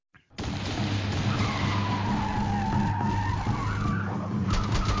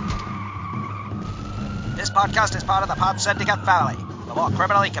podcast is part of the Pod Syndicate family. For more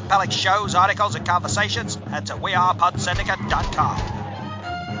criminally compelling shows, articles, and conversations, head to wearepodsyndicate.com.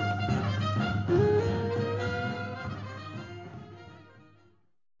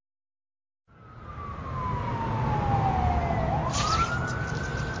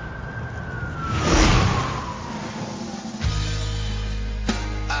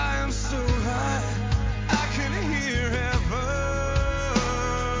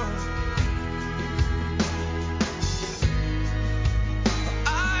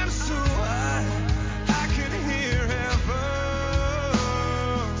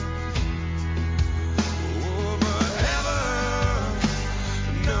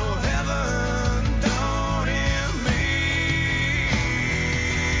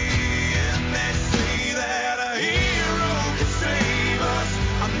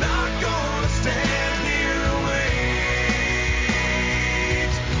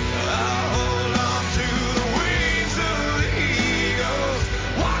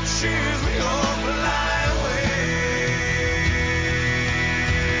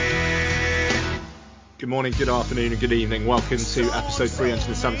 Good morning, good afternoon, and good evening. Welcome to episode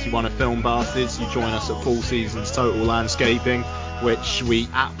 371 of Film Bastards. You join us at Full Season's Total Landscaping, which we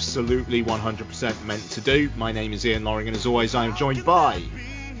absolutely 100% meant to do. My name is Ian Loring, and as always, I am joined by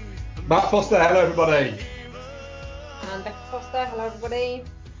Matt Foster. Hello, everybody. And Becky Foster. Hello, everybody.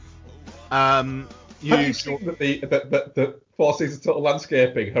 Have you seen that the Four Seasons Total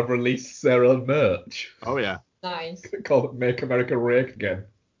Landscaping have released their own merch? Oh yeah. Nice. Called Make America Rake Again.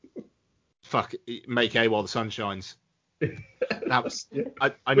 Fuck, make hay while the sun shines. That was, Yeah.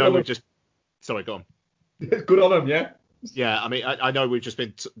 I know we've just... Sorry, go on. Good on them, yeah? Yeah, I mean, I know we've just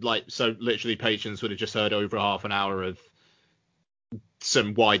been, so literally patrons would have just heard over half an hour of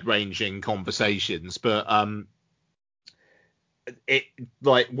some wide-ranging conversations, but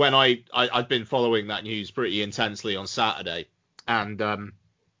when I'd been following that news pretty intensely on Saturday, and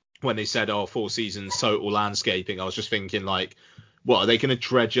when they said, Four Seasons Total Landscaping, I was just thinking, what, are they going to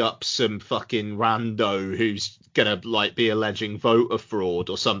dredge up some fucking rando who's going to, be alleging voter fraud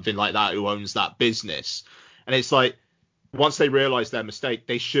or something like that, who owns that business? And it's like, once they realised their mistake,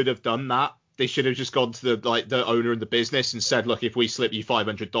 they should have done that. They should have just gone to the owner of the business and said, look, if we slip you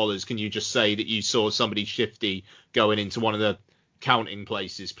 $500, can you just say that you saw somebody shifty going into one of the counting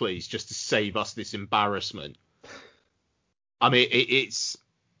places, please, just to save us this embarrassment? I mean, it's...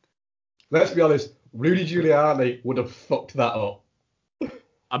 Let's be honest, Rudy Giuliani would have fucked that up.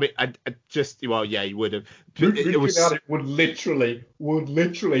 I mean, yeah, he would have. Rudy Giuliani would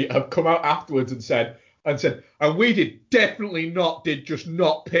literally have come out afterwards and said, and we did just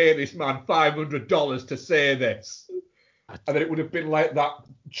not pay this man $500 to say this. And then it would have been like that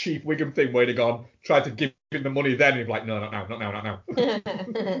Chief Wiggum thing where he'd have gone, tried to give him the money then, and he'd be like, no, not now.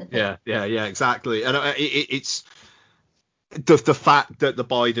 Yeah, exactly. And it's the fact that the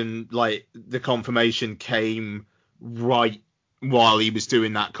Biden, the confirmation came right while he was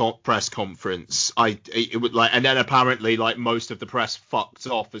doing that press conference, it would and then apparently most of the press fucked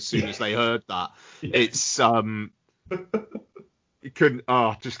off as soon as they heard that. Yeah. It's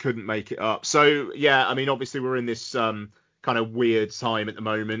just couldn't make it up. So yeah, I mean, obviously we're in this kind of weird time at the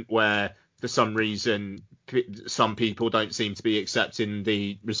moment where for some reason some people don't seem to be accepting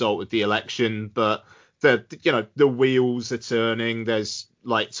the result of the election, but the wheels are turning. There's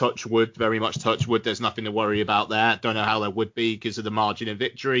touch wood, very much touch wood. There's nothing to worry about there. Don't know how there would be because of the margin of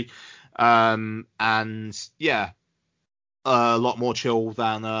victory. And yeah, a lot more chill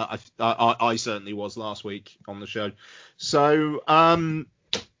than I certainly was last week on the show. So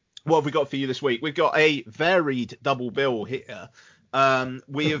what have we got for you this week? We've got a varied double bill here.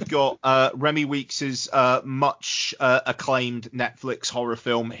 We have got Remy Weeks's much acclaimed Netflix horror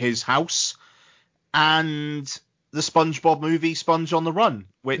film His House, and the SpongeBob movie Sponge on the Run,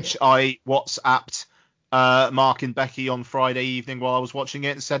 which I WhatsApped Mark and Becky on Friday evening while I was watching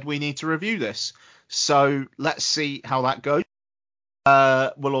it and said we need to review this. So let's see how that goes.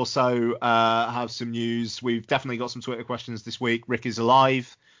 We'll also have some news. We've definitely got some Twitter questions this week. Rick is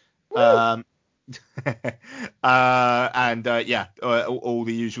alive. All the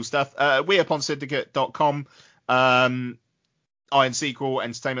usual stuff. wearepodsyndicate.com. Iron Sequel,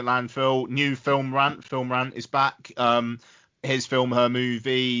 Entertainment Landfill, new Film Rant. Film Rant is back. His film, her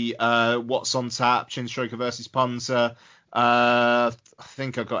movie, What's on Tap, Chinstroker versus Punter. I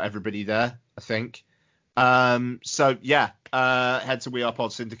think I've got everybody there, I think. So yeah, head to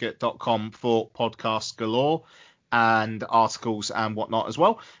wearepodsyndicate.com for podcasts galore and articles and whatnot as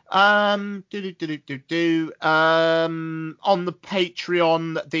well. On the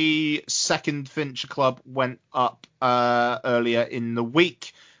Patreon, the second Fincher Club went up earlier in the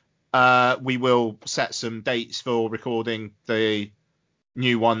week. We will set some dates for recording the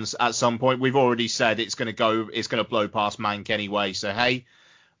new ones at some point. We've already said it's going to blow past Mank anyway, so hey.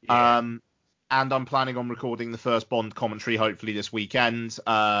 Yeah. And I'm planning on recording the first Bond commentary hopefully this weekend.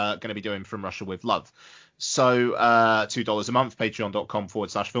 Going to be doing From Russia with Love. So $2 a month,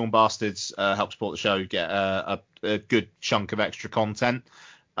 patreon.com/filmbastards. Help support the show, get a good chunk of extra content.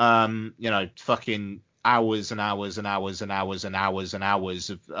 Fucking hours and hours and hours and hours and hours and hours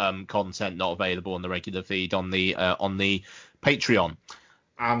of content not available on the regular feed on the Patreon.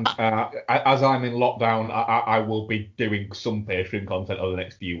 And as I'm in lockdown, I will be doing some Patreon content over the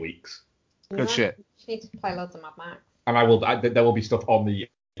next few weeks. Good shit. You need to play loads of Mad Max. And there will be stuff on the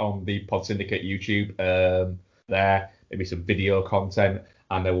Pod Syndicate YouTube there. Maybe some video content,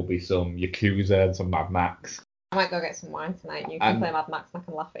 and there will be some Yakuza and some Mad Max. I might go get some wine tonight. You can play Mad Max and I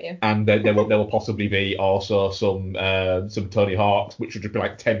can laugh at you. And there will possibly be also some Tony Hawk's, which would just be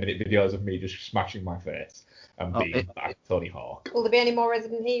like 10-minute videos of me just smashing my face and being like Tony Hawk. Will there be any more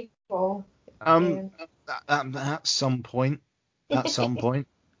Resident Evil? At some point.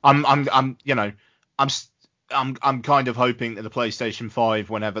 I'm kind of hoping that the PlayStation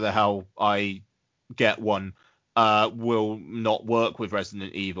 5, whenever the hell I get one, will not work with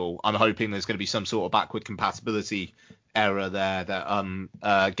Resident Evil. I'm hoping there's going to be some sort of backward compatibility error there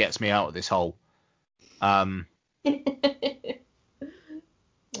that gets me out of this hole. Aww.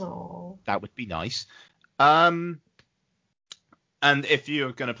 That would be nice. And if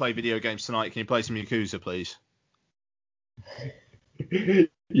you're going to play video games tonight, can you play some Yakuza, please?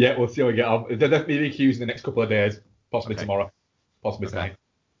 Yeah, we'll see how we get on. They're definitely accused in the next couple of days, possibly tomorrow, possibly tonight.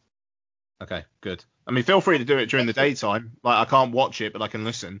 Okay, good. I mean, feel free to do it during the daytime. Like, I can't watch it, but I can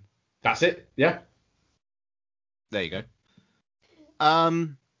listen. That's it. Yeah. There you go.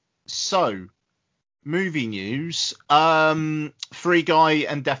 So, movie news. Free Guy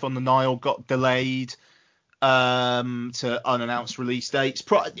and Death on the Nile got delayed to unannounced release dates.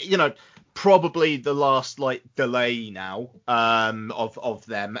 Probably the last delay now of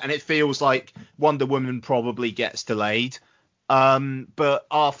them, and it feels like Wonder Woman probably gets delayed. But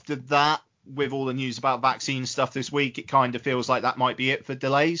after that, with all the news about vaccine stuff this week, it kind of feels like that might be it for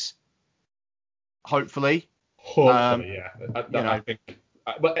delays. Hopefully, yeah. I think,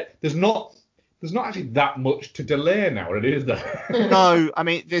 but there's not actually that much to delay now, is there? No, I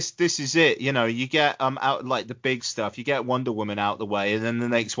mean this is it. You get out like the big stuff. You get Wonder Woman out the way, and then the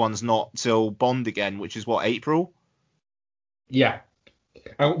next one's not till Bond again, which is what, April? Yeah.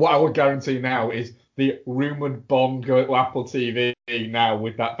 And what I would guarantee now is the rumoured Bond going to Apple TV now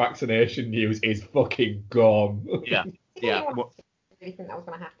with that vaccination news is fucking gone. Yeah. Yeah. What do you think that was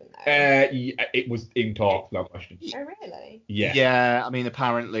going to happen though? It was in talks, no question. Oh really? Yeah. Yeah. I mean,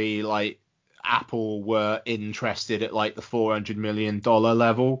 apparently, Apple were interested at the $400 million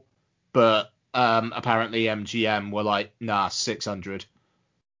level, but apparently MGM were like, nah, 600,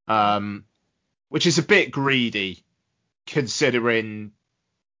 which is a bit greedy considering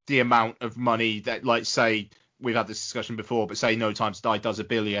the amount of money that, say, we've had this discussion before, but say No Time to Die does $1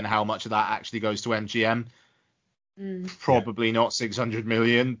 billion, how much of that actually goes to MGM? Probably not 600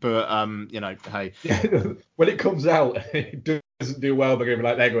 million, but hey. Yeah, when it comes out, it doesn't do well.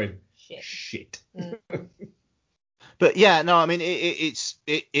 They're going shit. But yeah, no, I mean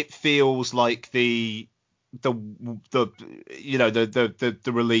it feels like the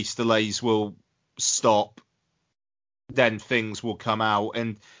release delays will stop, then things will come out,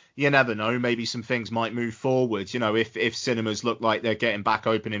 and you never know, maybe some things might move forward. If cinemas look like they're getting back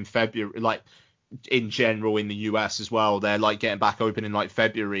open in February, in general in the US as well, they're getting back open in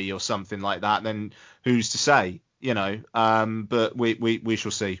February or something like that, then who's to say? But we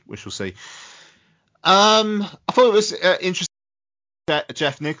shall see. I thought it was interesting that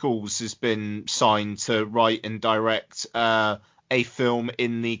Jeff Nichols has been signed to write and direct a film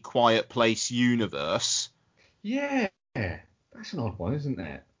in the Quiet Place universe. Yeah, that's an odd one, isn't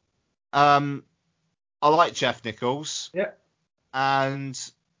it? I like Jeff Nichols. Yeah. And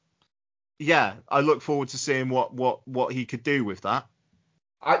yeah, I look forward to seeing what he could do with that.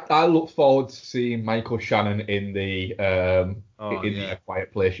 I look forward to seeing Michael Shannon in the the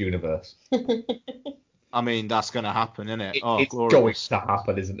Quiet Place universe. I mean, that's going to happen, isn't it? It's glorious. going to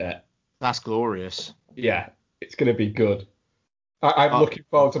happen, isn't it? That's glorious. Yeah, it's going to be good. I'm looking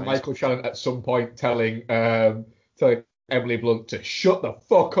forward to Michael Shannon at some point telling Emily Blunt to shut the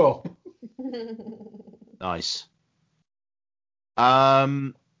fuck up. Nice.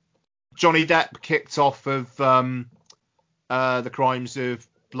 Johnny Depp kicked off of the crimes of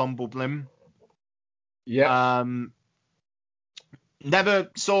Blumbleblim. Yeah. Never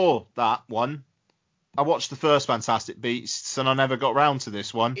saw that one. I watched the first Fantastic Beasts and I never got round to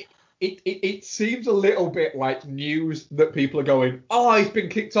this one. it seems a little bit like news that people are going, oh, he's been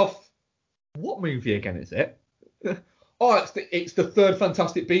kicked off. What movie again is it? Oh, it's the third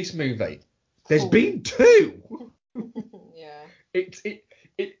Fantastic Beasts movie. There's been two. Yeah.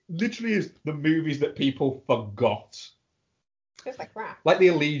 It literally is the movies that people forgot. Just like crap. Like the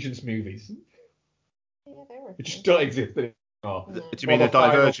Allegiance movies. Yeah, they were. It just don't exist anymore. No. Do you mean the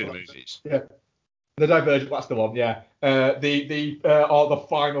Divergent movies? Yeah. The Divergent, that's the one, yeah. The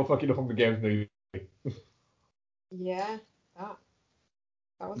final fucking Hunger Games movie. Yeah, that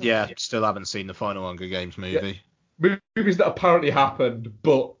was Yeah, still haven't seen the final Hunger Games movie. Yeah. Movies that apparently happened,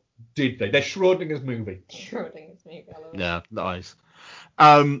 but did they? They're Schrodinger's movie. Schrodinger's movie. I love it. Yeah, nice.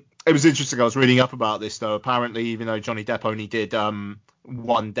 It was interesting. I was reading up about this though. Apparently, even though Johnny Depp only did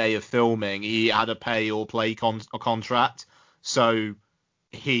 1 day of filming, he had a pay or play contract, so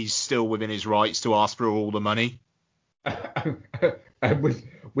he's still within his rights to ask for all the money. And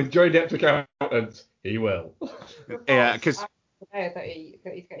with Johnny Depp's accountants, he will. Yeah, because that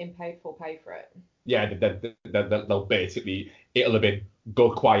he's getting paid full pay for it. Yeah, they'll basically, it'll have been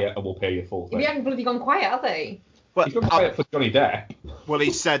go quiet and we'll pay you full thing. He hasn't bloody gone quiet, has he? He's gone quiet for Johnny Depp. Well,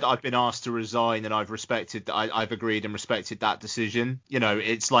 he said, I've been asked to resign and I've agreed and respected that decision. You know,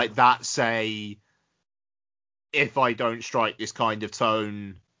 it's like that's if I don't strike this kind of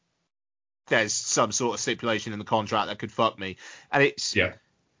tone, there's some sort of stipulation in the contract that could fuck me. And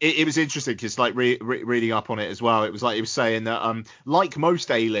it was interesting because like reading up on it as well, it was like he was saying that like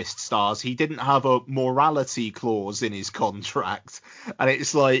most A-list stars, he didn't have a morality clause in his contract. And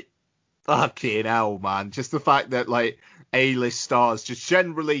it's like, fucking hell, man. Just the fact that like A-list stars just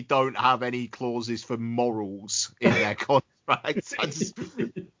generally don't have any clauses for morals in their contracts.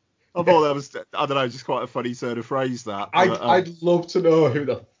 I thought that was, I don't know, just quite a funny turn of phrase that. I'd love to know who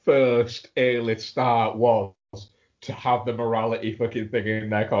the first A-list star was to have the morality fucking thing in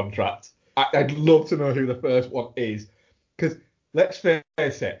their contract. I'd love to know who the first one is. Because, let's face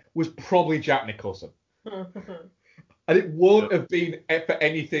it, was probably Jack Nicholson. And it won't have been for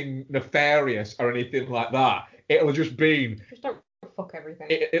anything nefarious or anything like that. It'll have just been... Just don't fuck everything.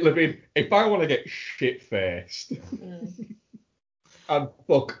 It'll have been, if I want to get shit-faced and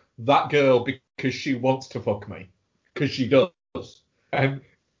fuck that girl because she wants to fuck me, because she does, and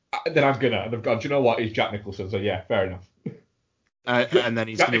then I'm gonna, and I've gone, do you know what, he's Jack Nicholson, so yeah, fair enough. And then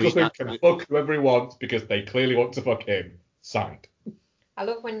he's Jack going Nicholson to can fuck whoever he wants because they clearly want to fuck him. Signed. I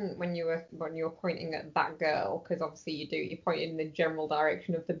love when you were pointing at that girl, because obviously you point in the general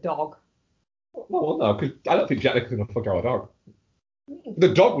direction of the dog. Well, no, because I don't think Jack Nicholson would fuck our dog.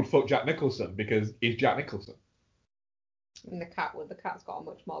 The dog would fuck Jack Nicholson because he's Jack Nicholson. And the cat's got a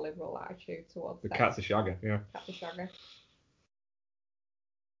much more liberal attitude towards The sex. cat's a shagger, yeah. Cat's a shagger.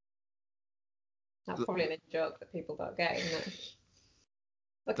 That's probably a joke that people don't get, isn't it?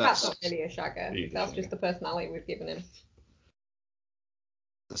 The cat's not really a shagger. That's just the personality we've given him.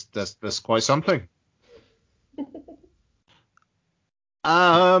 That's quite something.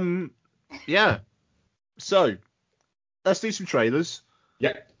 Yeah. So let's do some trailers.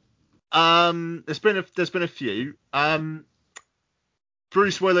 Yeah. There's been a few.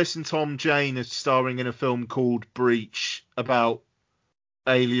 Bruce Willis and Tom Jane are starring in a film called Breach about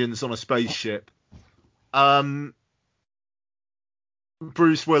aliens on a spaceship.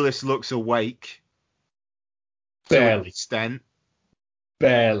 Bruce Willis looks awake. Barely. To an extent.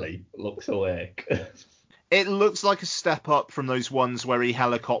 Barely looks awake. It looks like a step up from those ones where he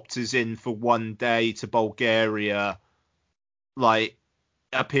helicopters in for 1 day to Bulgaria, like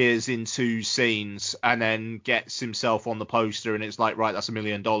appears in 2 scenes and then gets himself on the poster and it's like, right, that's $1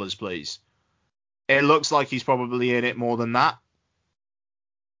 million, please. It looks like he's probably in it more than that.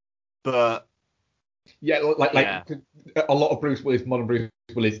 But yeah, like a lot of Bruce Willis, modern Bruce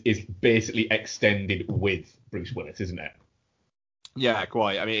Willis is basically extended with Bruce Willis, isn't it? Yeah,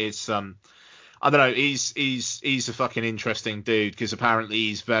 quite. I mean, it's I don't know. He's a fucking interesting dude because apparently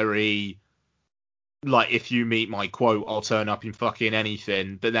he's very like, if you meet my quote, I'll turn up in fucking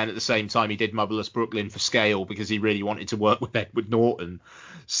anything. But then at the same time, he did Motherless Brooklyn for scale because he really wanted to work with Edward Norton.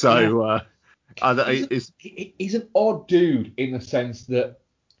 So he's an odd dude in the sense that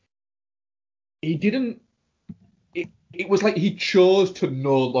he didn't. It was like he chose to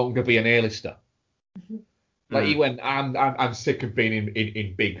no longer be an A-lister. Like he went, I'm sick of being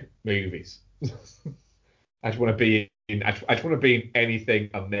in big movies. I just want to be in anything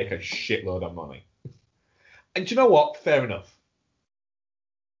and make a shitload of money. And do you know what? Fair enough.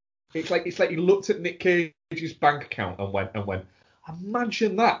 It's like he looked at Nick Cage's bank account and went,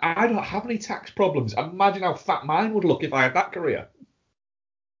 imagine that. I don't have any tax problems. Imagine how fat mine would look if I had that career.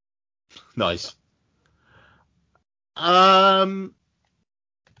 Nice.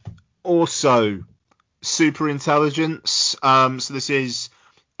 Also, Super Intelligence. So this is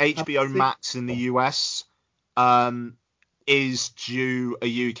HBO Max in the US. Is due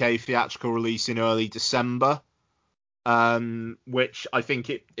a UK theatrical release in early December. Which I think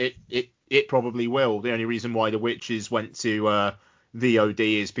it probably will. The only reason why The Witches went to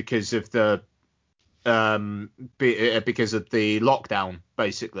VOD is because of the lockdown,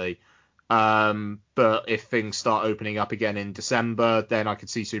 basically. But if things start opening up again in December, then I could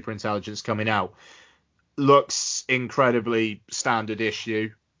see Super Intelligence coming out. Looks incredibly standard issue.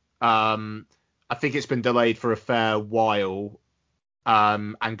 I think it's been delayed for a fair while.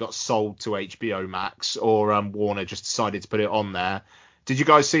 And got sold to HBO Max, or Warner just decided to put it on there. Did you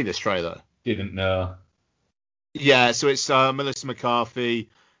guys see this trailer? Didn't know. Yeah, so it's Melissa McCarthy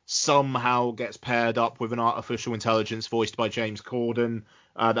somehow gets paired up with an artificial intelligence voiced by James Corden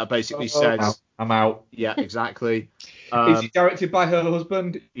that basically says... I'm out. Yeah, exactly. Is it directed by her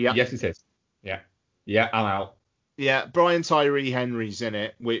husband? Yeah. Yes, it is. Yeah. Yeah, I'm out. Yeah, Brian Tyree Henry's in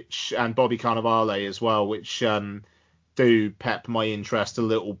it, and Bobby Cannavale as well, which do pep my interest a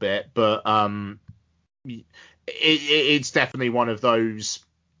little bit, but it's definitely one of those.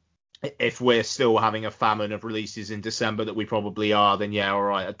 If we're still having a famine of releases in December, that we probably are, then yeah, all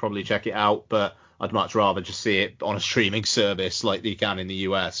right, I'd probably check it out, but I'd much rather just see it on a streaming service like you can in the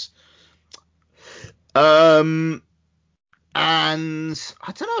US. And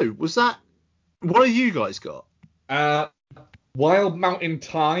I don't know, was that... What have you guys got? Wild Mountain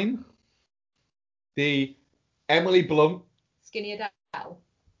Thyme. The Emily Blunt. Skinny Adele.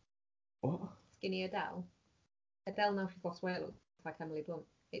 What? Skinny Adele. Adele, now she's lost weight, looks like Emily Blunt.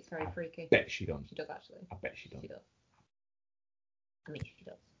 It's very freaky. Bet she does. She does, actually. I bet she does. She does. I mean, she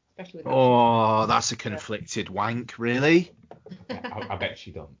does. Especially with... Oh, that's a conflicted wank, really? I bet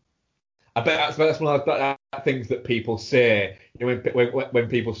she don't. I bet that's one of the things that people say. You know, when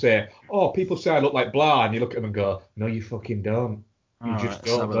people say, "Oh, people say I look like blah," and you look at them and go, "No, you fucking don't. You just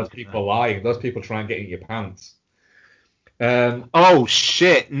don't. Those people are lying. Those people try and get in your pants." Oh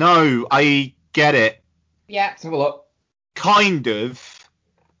shit! No, I get it. Yeah. Let's have a look. Kind of.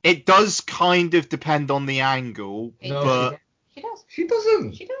 It does kind of depend on the angle, but she does. She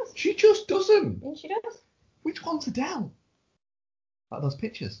doesn't. She does. She just doesn't. And she does. Which one's Adele? Like those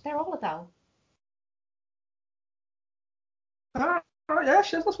pictures. They're all Adele. Oh, yeah,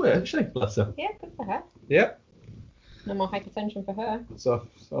 she has lost weight, hasn't she? Bless her. Yeah, good for her. Yep. No more hypertension for her. So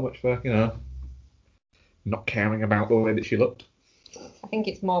much for, not caring about the way that she looked. I think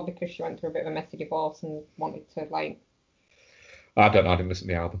it's more because she went through a bit of a messy divorce and wanted to, I don't know, I didn't listen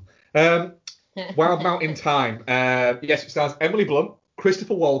to the album. Wild Mountain Thyme. Yes, it stars Emily Blunt,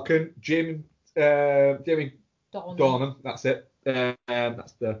 Christopher Walken, Jamie Dornan, that's it.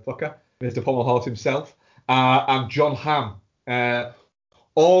 That's the fucker. Mr. Pommel Horse himself. And John Hamm.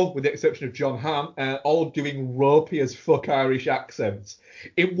 All, with the exception of John Hamm, all doing ropey as fuck Irish accents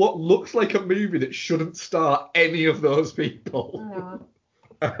in what looks like a movie that shouldn't star any of those people.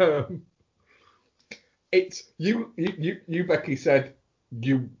 It's you, Becky said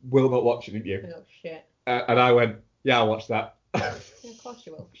you will not watch it, didn't you? Oh shit. And I went, yeah, I'll watch that. Yeah, of course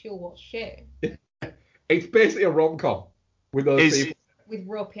you will. She'll watch shit. It's basically a rom-com with those people with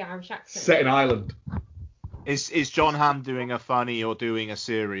ropey Irish accents set in Ireland. Is John Hamm doing a funny or doing a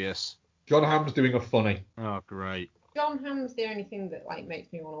serious? John Hamm's doing a funny. Oh, great. John Hamm's the only thing that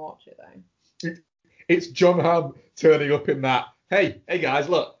makes me want to watch it though. It's John Hamm turning up in that. Hey guys,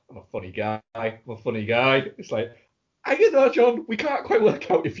 look, I'm a funny guy. It's like, I get that, John. We can't quite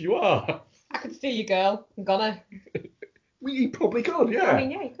work out if you are. I could steal you, girl. I'm gonna. You probably could, yeah. I mean,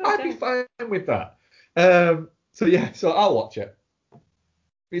 yeah, you could. I'd be fine with that. So I'll watch it.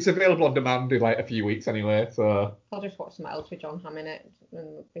 It's available on demand in a few weeks anyway, so... I'll just watch something else with John Hamm in it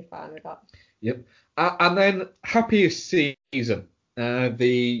and be fine with that. Yep. And then Happiest Season.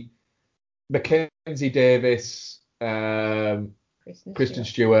 The Mackenzie Davis, Kristen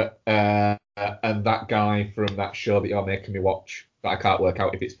Stewart, and that guy from that show that you're making me watch, that I can't work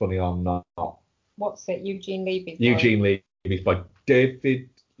out if it's funny or not. What's it? Eugene Levy's Levy's by David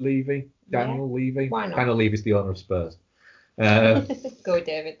Levy? Daniel Levy? Why not? Daniel Levy's the owner of Spurs. Go with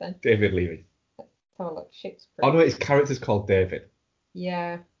David then. David Levy. Let's have a look. Shit's Oh no, his character's called David.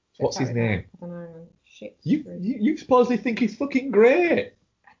 Yeah. What's his name? I don't know. Shit's You supposedly think he's fucking great.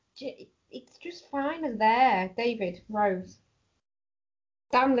 It's just fine as there. David Rose.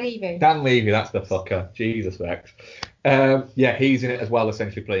 Dan Levy. Dan Levy, that's the fucker. Jesus Rex. Yeah, he's in it as well,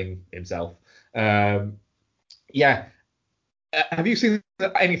 essentially playing himself. Yeah. Have you seen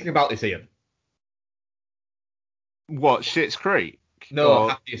anything about this, Ian? What, Schitt's Creek? No,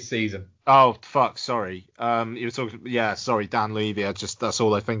 happiest season. Oh fuck, sorry. You were talking. Yeah, sorry, Dan Levy. That's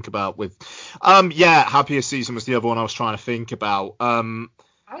all I think about with. Yeah, happiest season was the other one I was trying to think about.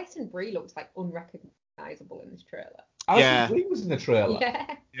 Alison Brie looks like unrecognisable in this trailer. Alison Brie was in the trailer.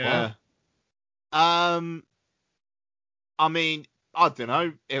 Yeah. Wow. I mean, I don't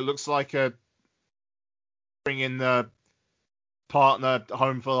know. It looks like bringing the partner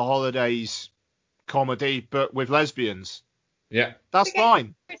home for the holidays comedy, but with lesbians. Yeah, that's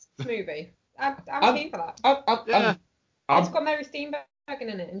fine. Christmas movie. I'm keen for that. It's got Mary Steenburgen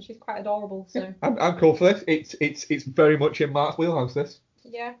in it, and she's quite adorable. So I'm cool for this. It's very much in Mark's wheelhouse. This.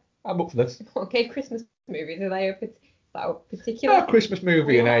 Yeah. I'm up for this. Okay, Christmas movies, are they a particular Christmas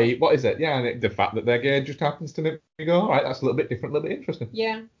movie and what is it? Yeah, and the fact that they're gay just happens to make me go, all right, that's a little bit different, a little bit interesting.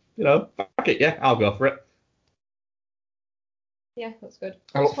 Yeah. You know, fuck it, yeah, I'll go for it. Yeah, that's good.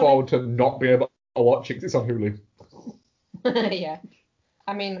 I look forward to not being able to watch it because it's on Hulu. Yeah.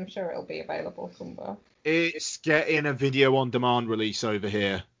 I mean, I'm sure it'll be available somewhere. It's getting a video on demand release over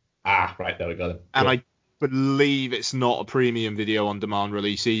here. Ah, right, there we go then. And I believe it's not a premium video on demand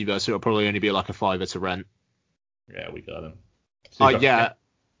release either, so it'll probably only be like a $5 to rent. Yeah, we got them. Yeah.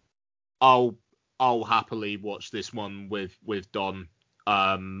 I'll happily watch this one with Don,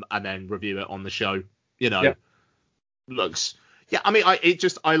 and then review it on the show. You know, looks. Yeah, I mean,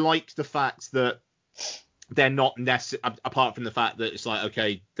 I like the fact that they're not necessarily, apart from the fact that it's like,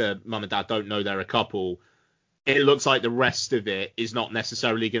 okay, the mum and dad don't know they're a couple. It looks like the rest of it is not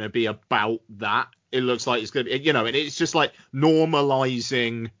necessarily going to be about that. It looks like it's going to be, you know, and it's just like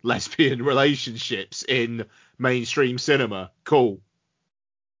normalizing lesbian relationships in mainstream cinema. Cool.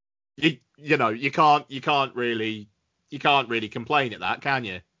 You can't really complain at that, can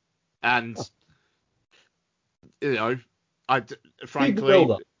you? And you know,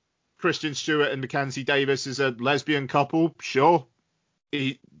 frankly, Kristen Stewart and Mackenzie Davis is a lesbian couple. Sure,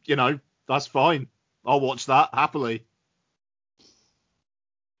 that's fine. I'll watch that happily.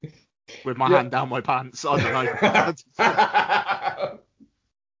 With my hand down my pants. I don't know.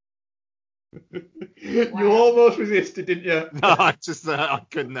 You almost resisted, didn't you? No, I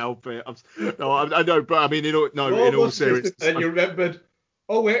couldn't help it. I know, but I mean, in all seriousness. And you remembered,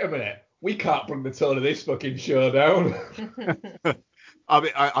 oh, wait a minute. We can't bring the tone of this fucking show down. I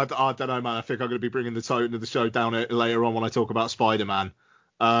mean, I don't know, man. I think I'm going to be bringing the tone of the show down later on when I talk about Spider-Man.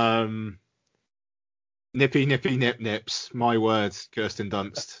 Nippy, nippy, nip, nips. My words, Kirsten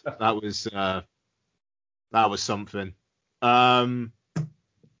Dunst. That was something.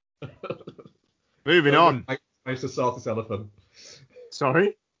 Moving on. Mike managed to sauce this elephant.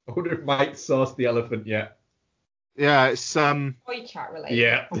 Sorry? I wonder if Mike sauced the elephant yet. Yeah, it's boy chat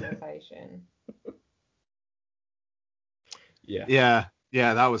related conversation. Yeah,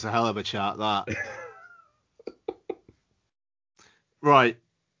 that was a hell of a chat, that. Right.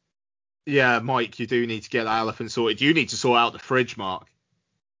 Yeah, Mike, you do need to get that elephant sorted. You need to sort out the fridge, Mark.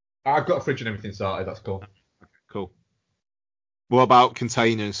 I've got a fridge and everything sorted. That's cool. Okay, cool. What about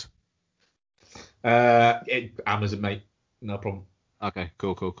containers? Amazon, mate. No problem. Okay,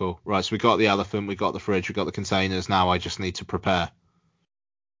 cool. Right, so we got the elephant, we got the fridge, we got the containers. Now I just need to prepare.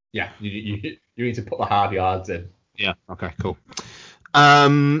 Yeah, you need to put the hard yards in. Yeah. Okay, cool.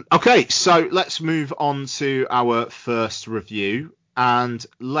 Okay, so let's move on to our first review, and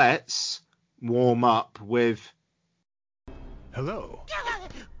let's warm up with. Hello.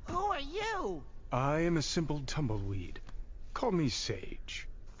 Who are you? I am a simple tumbleweed. Call me Sage.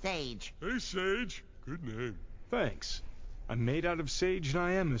 Sage. Hey, Sage. Good name. Thanks. I'm made out of sage and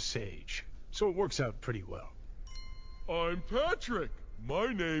I am a sage, so it works out pretty well. I'm Patrick.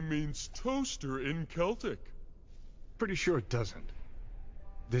 My name means toaster in Celtic. Pretty sure it doesn't.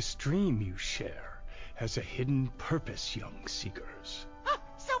 This dream you share has a hidden purpose, young seekers.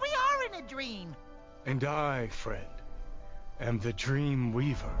 So we are in a dream. And I, friend, am the Dream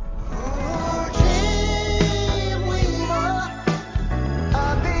Weaver.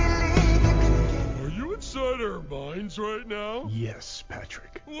 Are you inside our minds right now? Yes,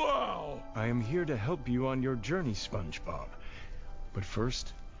 Patrick. Wow. I am here to help you on your journey, SpongeBob. But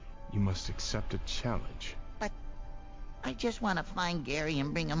first, you must accept a challenge. But I just want to find Gary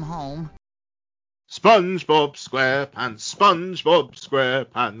and bring him home. SpongeBob SquarePants, SpongeBob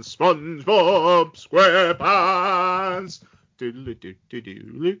SquarePants, SpongeBob SquarePants.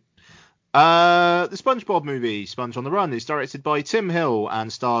 Doodle-doo-doo-doo-doo. The SpongeBob movie, Sponge on the Run, is directed by Tim Hill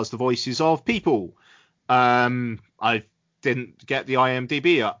and stars the voices of people. I didn't get the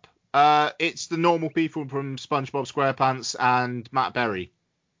IMDb up. It's the normal people from SpongeBob SquarePants and Matt Berry.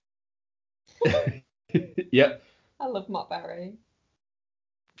 Yep. I love Matt Berry.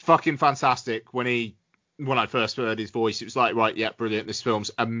 Fucking fantastic when he when I first heard his voice, it was like, right, yeah, brilliant. This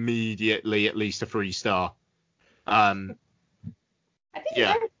film's immediately at least a 3-star. I didn't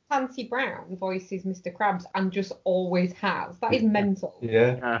Yeah. know Clancy Brown voices Mr. Krabs and just always has. That is mental.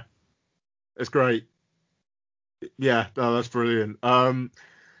 Yeah. It's great. Yeah, no, that's brilliant.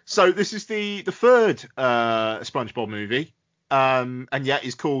 So this is the third SpongeBob movie, and yet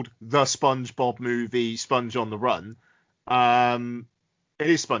it's called The SpongeBob Movie: Sponge on the Run. It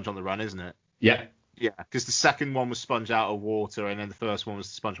is Sponge on the Run, isn't it? Yeah. Yeah, because the second one was Sponge Out of Water, and then the first one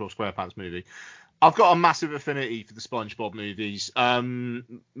was the SpongeBob SquarePants movie. I've got a massive affinity for the SpongeBob movies.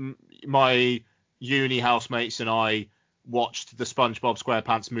 My uni housemates and I watched the SpongeBob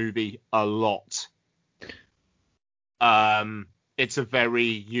SquarePants movie a lot. It's a very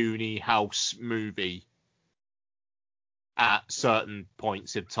uni house movie at certain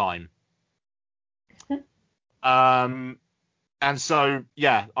points of time. And so,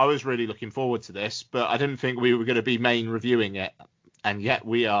 yeah, I was really looking forward to this, but I didn't think we were going to be main reviewing it, and yet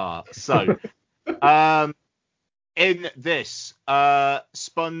we are. So, in this,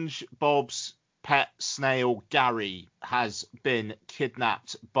 SpongeBob's pet snail Gary has been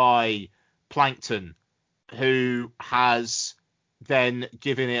kidnapped by Plankton, who has then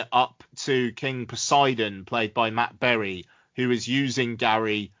given it up to King Poseidon, played by Matt Berry, who is using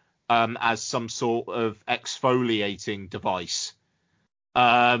Gary as some sort of exfoliating device.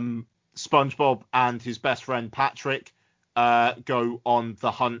 SpongeBob and his best friend Patrick go on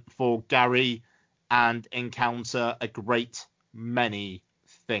the hunt for Gary and encounter a great many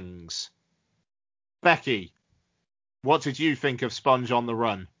things. Becky, what did you think of Sponge on the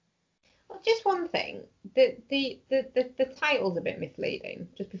Run? Well, just one thing. The title's a bit misleading.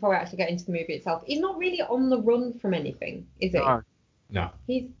 Just before we actually get into the movie itself, he's not really on the run from anything, is he? No.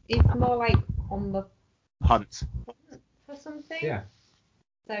 He's more like on the Hunt for something. Yeah.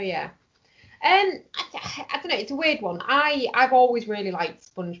 So yeah. I don't know. It's a weird one. I've always really liked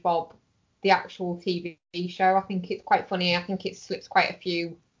SpongeBob, the actual TV show. I think it's quite funny. I think it slips quite a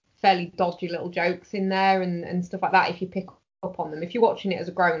few fairly dodgy little jokes in there and stuff like that if you pick up on them. If you're watching it as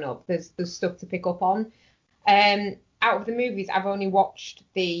a grown up, there's stuff to pick up on. Out of the movies, I've only watched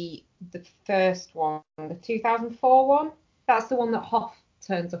the first one, the 2004 one. That's the one that Hoff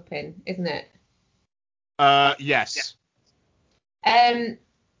turns up in, isn't it? Yes. And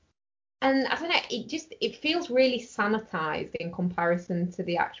I don't know, it feels really sanitized in comparison to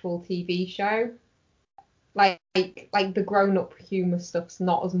the actual TV show. Like the grown-up humour stuff's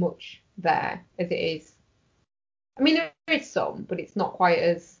not as much there as it is. I mean, there is some, but it's not quite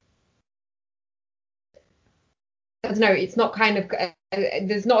as. I don't know. It's not kind of.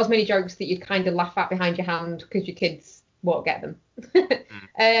 There's not as many jokes that you'd kind of laugh at behind your hand because your kids won't get them.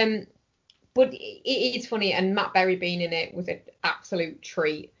 But it is funny, and Matt Berry being in it was an absolute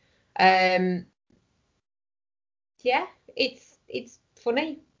treat. Yeah, it's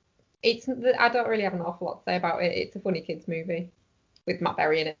funny. I don't really have an awful lot to say about it. It's a funny kids movie with Matt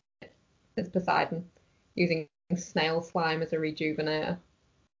Berry in it as Poseidon, using snail slime as a rejuvenator,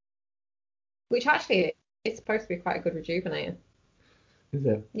 which actually is supposed to be quite a good rejuvenator. Is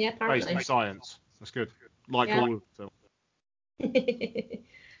it? Yeah, apparently. Based on science. That's good. Like Yeah. all of them.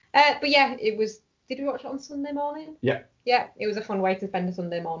 But yeah, it was. Did we watch it on Sunday morning? Yeah. Yeah, it was a fun way to spend a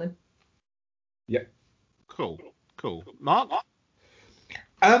Sunday morning. Yeah. Cool. Mark?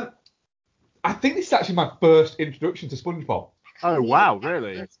 I think this is actually my first introduction to SpongeBob. Oh, wow,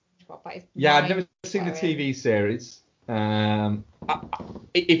 really? Yeah, I'd never seen the TV series.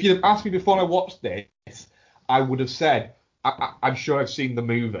 If you'd have asked me before I watched this, I would have said I'm sure I've seen the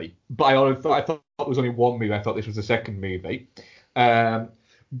movie, but I thought it was only one movie. I thought this was the second movie.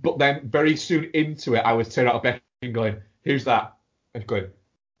 But then very soon into it, I was turning out of bed and going, "Who's that?" And going,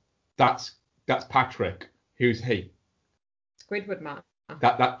 "That's Patrick. Who's he?" Squidward, Matt.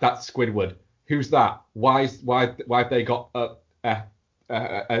 That's Squidward. Who's that? Why have they got like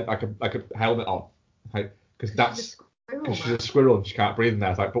a helmet on? Because she's a squirrel and she can't breathe in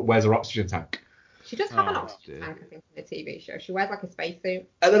there. It's like, but where's her oxygen tank? She does have an oxygen tank, I think, in the TV show. She wears like a spacesuit.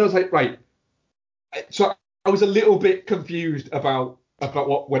 And then I was like, right. So I was a little bit confused about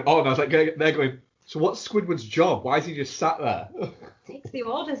what went on. I was like, they're going, so what's Squidward's job? Why is he just sat there? Takes the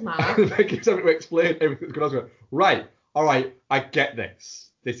orders, man. They keep having to explain everything that's going on. I was going, right, all right, I get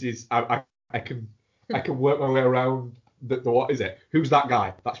this. This is I can work my way around the what is it? Who's that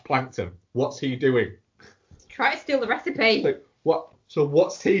guy? That's Plankton. What's he doing? Try to steal the recipe. Like, what? So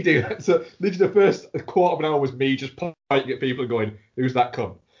what's he doing? So literally the first quarter of an hour was me just pointing at people and going, "Who's that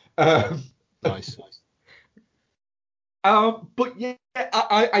cunt?" Nice. But yeah,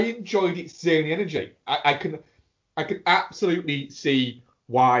 I enjoyed its zany energy. I can absolutely see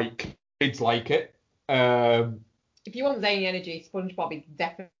why kids like it. If you want zany energy, SpongeBob is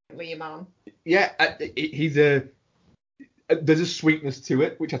definitely a man. Yeah, there's a sweetness to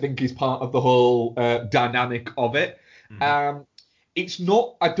it, which I think is part of the whole dynamic of it. It's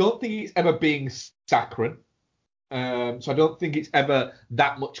not. I don't think it's ever being saccharine. So I don't think it's ever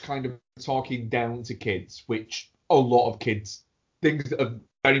that much kind of talking down to kids, which a lot of kids things that are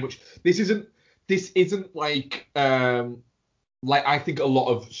very much. This isn't like I think a lot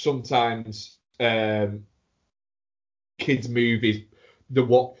of sometimes kids movies,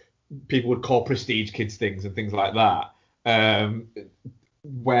 what people would call prestige kids things and things like that,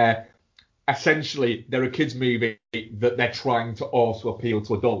 where essentially they're a kids movie that they're trying to also appeal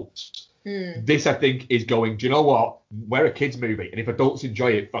to adults. This, I think, is going, do you know what? We're a kids movie, and if adults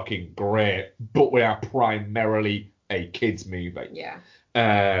enjoy it, fucking great. But we are primarily a kids movie. Yeah.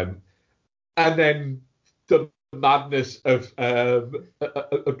 And then the madness of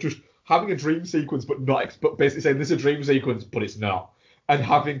just having a dream sequence, but basically saying this is a dream sequence, but it's not, and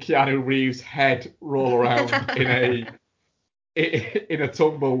having Keanu Reeves' head roll around in a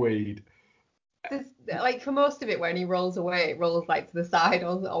tumbleweed. There's, like, for most of it, when he rolls away, it rolls like to the side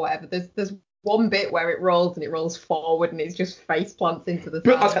or whatever. There's one bit where it rolls and it rolls forward and it's just face plants into the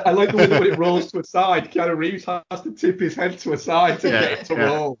But side. I like the way that when it rolls to a side, Keanu Reeves has to tip his head to a side to get it to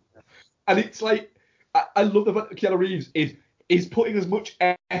roll. And it's like, I love the fact that Keanu Reeves is putting as much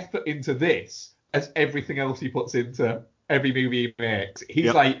effort into this as everything else he puts into every movie he makes.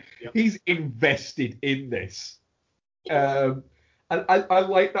 He's he's invested in this. And I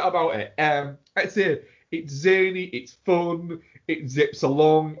like that about it. I'd say it's zany, it's fun, it zips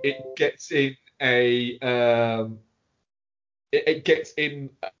along, it gets in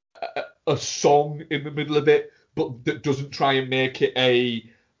a song in the middle of it, but that doesn't try and make it a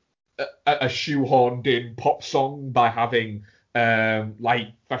shoehorned in pop song by having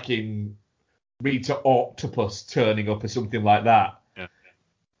like fucking Rita Octopus turning up or something like that. Yeah.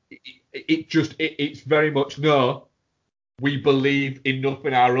 It's very much no. We believe enough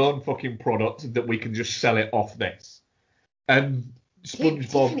in our own fucking product that we can just sell it off this. And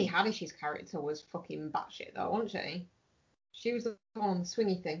SpongeBob. Tiffany Haddish's character was fucking batshit though, wasn't she? She was the one on the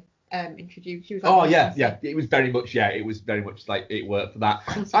swingy thing. Introduced. She was like, yeah. It was very much like it worked for that.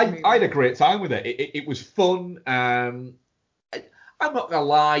 I had a great time with it. It was fun. I'm not gonna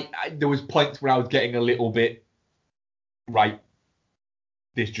lie. There was points where I was getting a little bit right.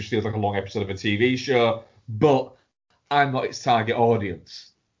 This just feels like a long episode of a TV show, but I'm not its target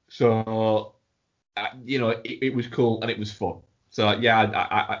audience. So, it was cool and it was fun. So,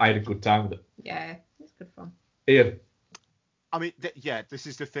 yeah, I had a good time with it. Yeah, it's good fun. Ian. I mean, this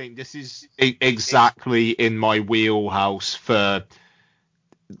is the thing. This is exactly in my wheelhouse for,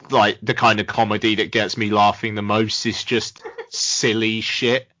 like, the kind of comedy that gets me laughing the most. Is just silly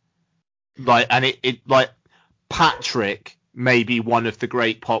shit. Like, and it like, Patrick may be one of the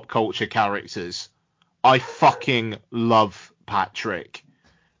great pop culture characters. I fucking love Patrick.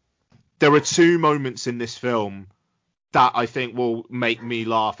 There are two moments in this film that I think will make me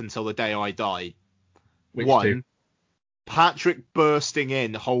laugh until the day I die. Which One, two? Patrick bursting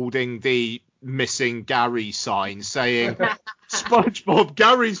in holding the missing Gary sign saying, SpongeBob,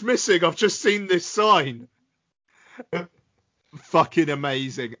 Gary's missing. I've just seen this sign. Fucking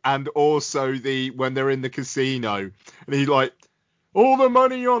amazing. And also when they're in the casino and he's like, all the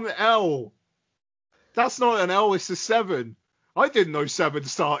money on L. That's not an L, it's a 7. I didn't know 7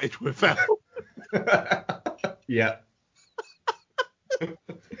 started with L. Yeah. But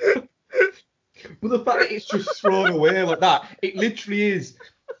the fact that it's just thrown away like that, it literally is.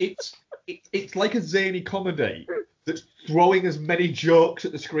 It's like a zany comedy that's throwing as many jokes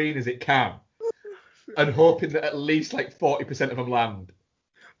at the screen as it can, and hoping that at least like 40% of them land.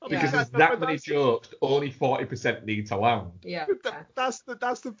 Because there's that many jokes, only 40% need to land. Yeah. That's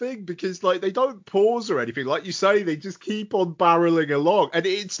the thing, because like they don't pause or anything. Like you say, they just keep on barreling along, and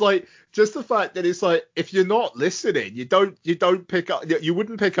it's like just the fact that it's like if you're not listening, you don't pick up. You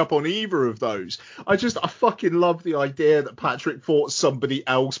wouldn't pick up on either of those. I fucking love the idea that Patrick thought somebody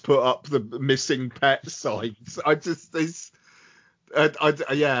else put up the missing pet signs.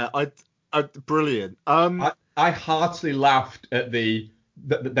 Brilliant. I heartily laughed at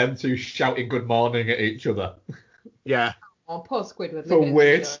them two shouting good morning at each other. Yeah. Oh, poor Squidward. For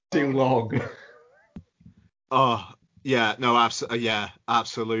way too long. Oh, yeah, no,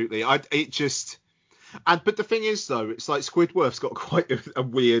 absolutely. But the thing is, though, it's like Squidward's got quite a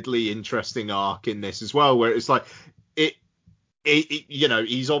weirdly interesting arc in this as well, where it's like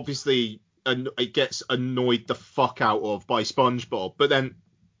he's obviously it gets annoyed the fuck out of by SpongeBob, but then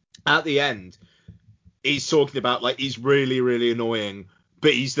at the end he's talking about like he's really, really annoying,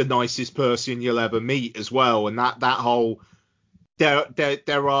 but he's the nicest person you'll ever meet as well. And that whole there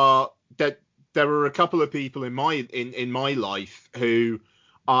are a couple of people in my life who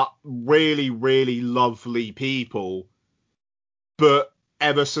are really, really lovely people, but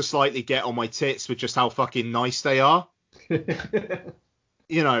ever so slightly get on my tits with just how fucking nice they are.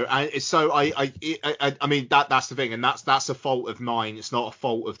 You know, and so I mean that's the thing, and that's a fault of mine. It's not a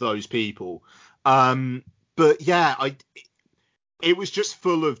fault of those people. But yeah, it was just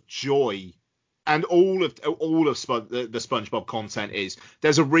full of joy, and all of the SpongeBob content is.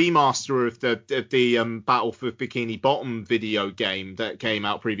 There's a remaster of the Battle for Bikini Bottom video game that came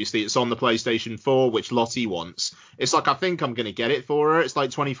out previously. It's on the PlayStation 4, which Lottie wants. It's like, I think I'm gonna get it for her. It's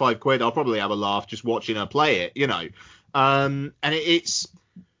like 25 quid. I'll probably have a laugh just watching her play it, you know. And it's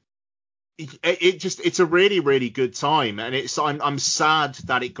a really, really good time, and I'm sad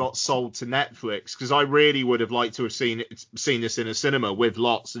that it got sold to Netflix, because I really would have liked to have seen this in a cinema with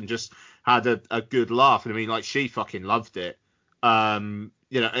lots and just had a good laugh. And I mean, like, she fucking loved it. You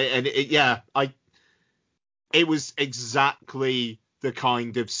know, and it was exactly the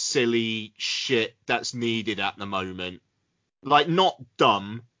kind of silly shit that's needed at the moment. Like, not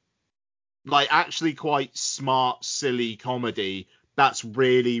dumb, like actually quite smart, silly comedy that's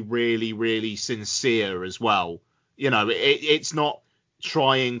really, really, really sincere as well. You know, it's not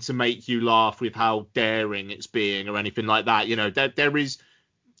trying to make you laugh with how daring it's being or anything like that. You know, there is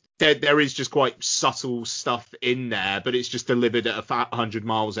just quite subtle stuff in there, but it's just delivered at 100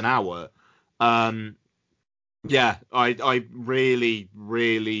 miles an hour. Yeah, I really,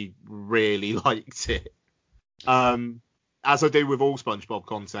 really, really liked it. As I do with all SpongeBob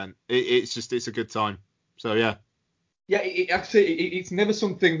content, it's a good time. So yeah. Yeah, it's never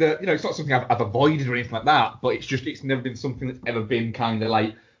something that, you know, it's not something I've avoided or anything like that, but it's never been something that's ever been kind of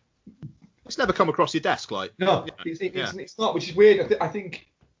like... It's never come across your desk, like... No, it's not, which is weird. I think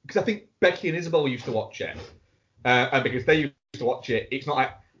Becky and Isabel used to watch it, and because they used to watch it, it's not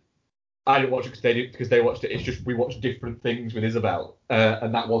like I didn't watch it because they watched it, it's just we watched different things with Isabel,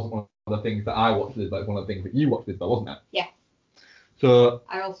 and that wasn't one of the things that I watched with Isabel, it was one of the things that you watched with Isabel, wasn't it? Yeah. So...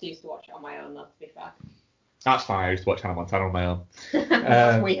 I also used to watch it on my own, though, to be fair. That's fine. I used to watch Hannah Montana on my own.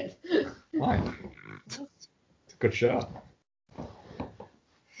 That's weird. Why? It's a good show.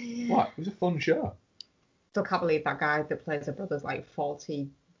 What? It was a fun show. Still can't believe that guy that plays her brother's like 40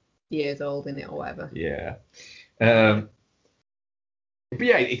 years old in it or whatever. Yeah. But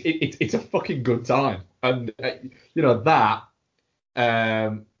yeah, it's a fucking good time, and you know that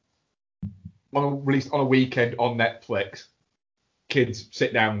released on a weekend on Netflix. Kids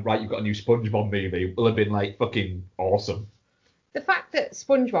sit down, right, you've got a new SpongeBob movie, will have been like fucking awesome. The fact that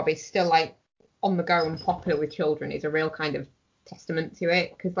SpongeBob is still like on the go and popular with children is a real kind of testament to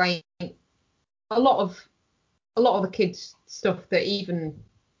it, because like a lot of the kids stuff that even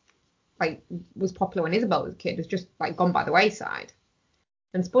like was popular when Isabel was a kid has just like gone by the wayside,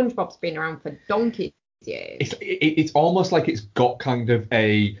 and SpongeBob's been around for donkey's years. It's almost like it's got kind of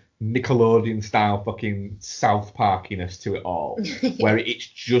a Nickelodeon style fucking South Parkiness to it all, where it's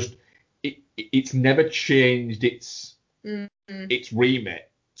just it's never changed its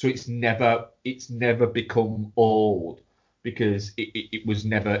remit, so it's never become old, because it's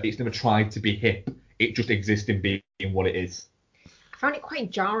never tried to be hip. It just exists in being what it is. I found it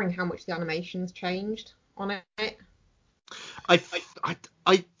quite jarring how much the animation's changed on it.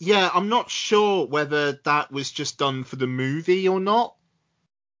 I'm not sure whether that was just done for the movie or not.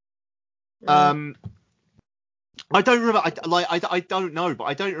 I don't remember. I don't know, but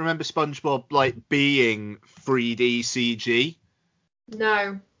I don't remember SpongeBob like being 3D CG.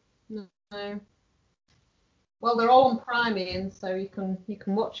 No. Well, they're all on Prime, Ian, so you can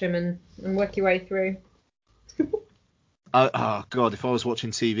watch them and work your way through. Oh God, if I was watching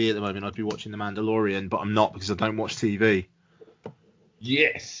TV at the moment, I'd be watching The Mandalorian, but I'm not, because I don't watch TV.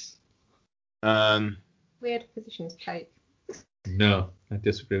 Yes. Weird positions to take. No, I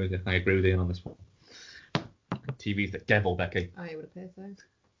disagree with you. I agree with Ian on this one. TV's the devil, Becky. I would appear so.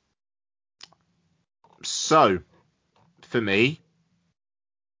 So, for me,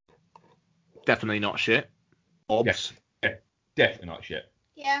 definitely not shit. Obs. Yeah, definitely not shit.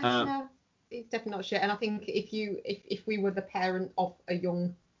 Yeah, no, it's definitely not shit. And I think if we were the parent of a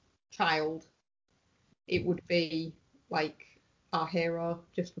young child, it would be like our hero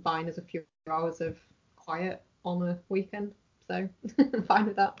just for buying us a few hours of quiet on a weekend. So I'm fine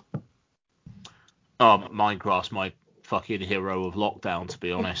with that. Oh, Minecraft's my fucking hero of lockdown, to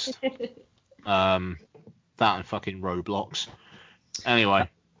be honest. That and fucking Roblox. Anyway.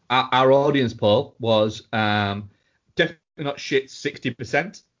 Our audience poll was definitely not shit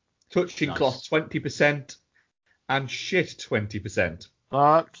 60%, touching cloth 20%, and shit 20%.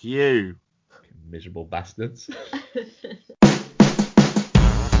 Fuck you. Miserable bastards.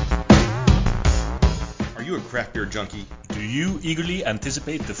 Are you a craft beer junkie? Do you eagerly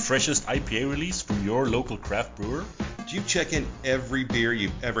anticipate the freshest IPA release from your local craft brewer? Do you check in every beer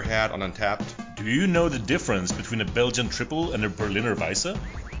you've ever had on Untapped? Do you know the difference between a Belgian triple and a Berliner Weisse?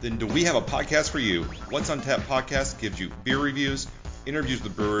 Then do we have a podcast for you? What's Untapped podcast gives you beer reviews, interviews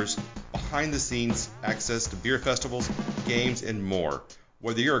with brewers, behind the scenes access to beer festivals, games, and more.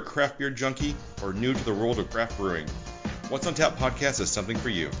 Whether you're a craft beer junkie or new to the world of craft brewing, What's Untapped podcast is something for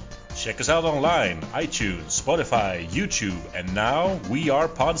you. Check us out online, iTunes, Spotify, YouTube, and now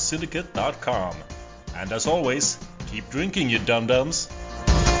wearepodsyndicate.com. And as always, keep drinking, you dum-dums.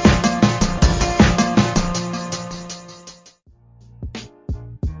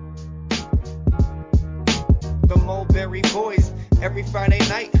 The Mulberry Boys, every Friday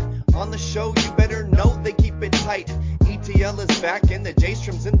night. On the show, you better know they keep it tight. ETL is back and the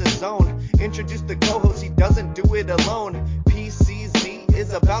J-Strom's in the zone. Introduce the co-host, he doesn't do it alone. PCZ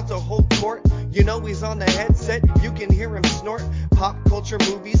is about to hold court. You know he's on the headset, you can hear him snort. Pop culture,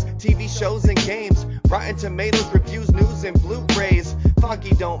 movies, TV shows, and games. Rotten Tomatoes, reviews, news, and Blu-rays.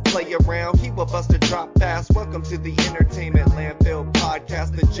 Foggy don't play around, he will bust a drop fast. Welcome to the Entertainment Landfill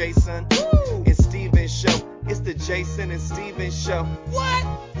Podcast, the Jason and Steven Show. It's the Jason and Steven Show. What?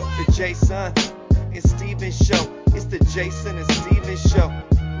 The Jason and Steven Show. It's the Jason and Steven Show.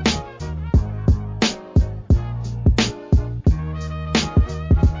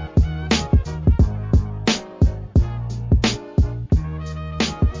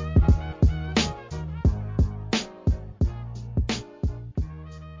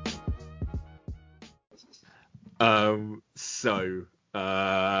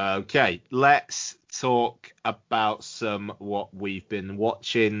 Okay, let's talk about what we've been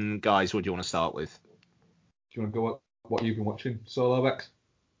watching. Guys, what do you want to start with? Do you want to go what you've been watching, Solo X?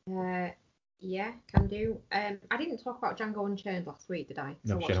 Yeah, can do. I didn't talk about Django Unchained last week, did I?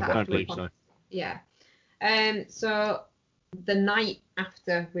 No, watch she that hadn't. I after don't we believe so. Yeah. So the night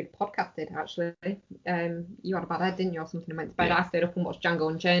after we'd podcasted, actually, you had a bad head, didn't you, or something, and went to bed. Yeah. I stayed up and watched Django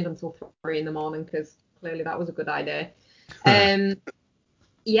Unchained until 3 in the morning because clearly that was a good idea.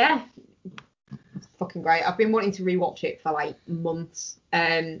 Yeah, it's fucking great. I've been wanting to rewatch it for like months.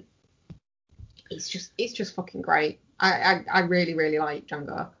 It's just fucking great. I really, really like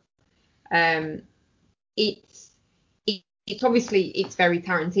Django. It's obviously it's very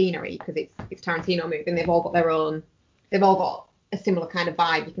Tarantino-y because it's Tarantino movie and they've all got a similar kind of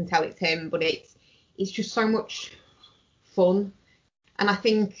vibe. You can tell it's him, but it's just so much fun. And I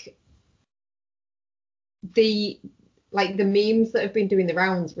think the memes that have been doing the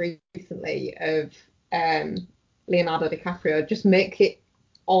rounds recently of Leonardo DiCaprio just make it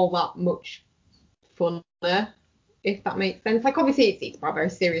all that much funner, if that makes sense. Like, obviously it's about a very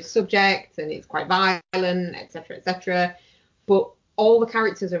serious subject and it's quite violent, etc., etc. But all the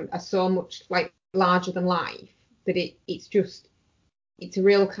characters are so much like larger than life that it's a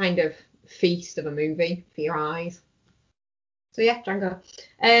real kind of feast of a movie for your eyes. So yeah, Django.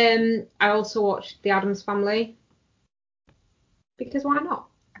 I also watched The Addams Family because why not?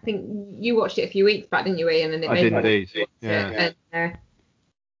 I think you watched it a few weeks back, didn't you, Ian? And it I made did me indeed. watch Yeah. it. And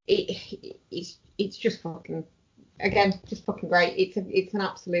it's just fucking, again, just fucking great. It's an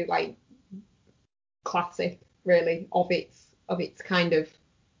absolute like classic, really, of its kind of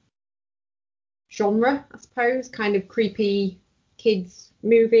genre, I suppose, kind of creepy kids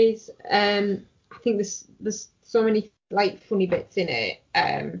movies. I think there's so many like funny bits in it.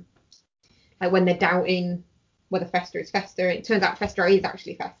 Like when they're doubting whether Fester is Fester, and it turns out Fester is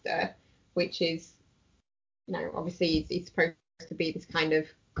actually Fester, which is, you know, obviously he's supposed to be this kind of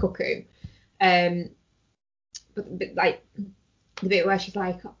cuckoo. But like the bit where she's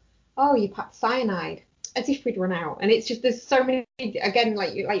like, "Oh, you packed cyanide," as if we'd run out. And it's just, there's so many, again,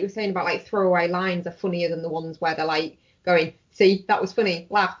 like you were saying about like throwaway lines are funnier than the ones where they're like going, "See, that was funny,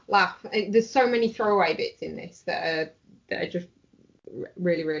 laugh, laugh." And there's so many throwaway bits in this that are just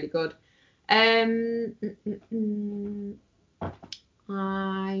really, really good. I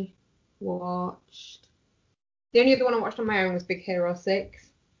watched, the only other one I watched on my own was Big Hero 6.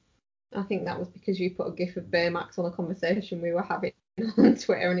 I think that was because you put a gif of Baymax on a conversation we were having on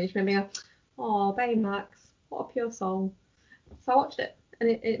Twitter, and it just made me go, "Oh, Baymax, what a pure soul." So I watched it, and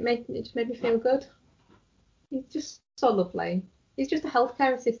it just made me feel good. He's just so lovely. He's just a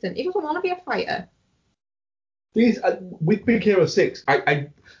healthcare assistant. He doesn't want to be a fighter. With Big Hero 6, I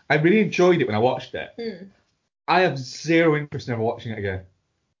really enjoyed it when I watched it. I have zero interest in ever watching it again.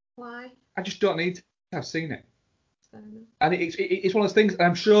 Why? I just don't need to have seen it. And it's one of those things, and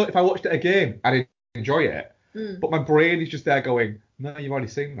I'm sure if I watched it again, I'd enjoy it. But my brain is just there going, No, you've already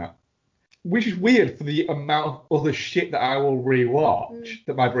seen that. Which is weird for the amount of other shit that I will rewatch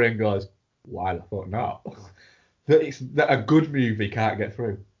that my brain goes, why the fuck not? that a good movie can't get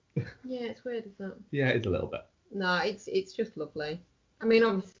through. Yeah, it's weird, isn't it? Yeah, it's a little bit. No, it's just lovely. I mean,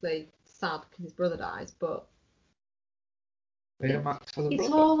 obviously sad because his brother dies, but it's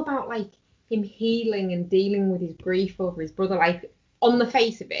all about like him healing and dealing with his grief over his brother. Like on the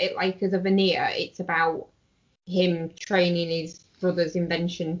face of it, like as a veneer, it's about him training his brother's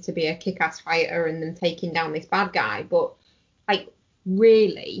invention to be a kick-ass fighter and then taking down this bad guy. But like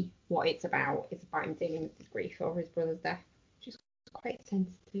really, what it's about is about him dealing with his grief over his brother's death, which is quite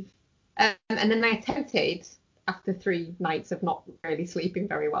sensitive. And then I attempted, after 3 nights of not really sleeping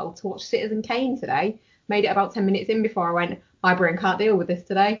very well, to watch Citizen Kane today. Made it about 10 minutes in before I went, my brain can't deal with this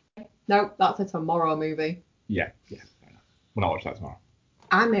today. Nope, that's a tomorrow movie. Yeah. We'll not watch that tomorrow.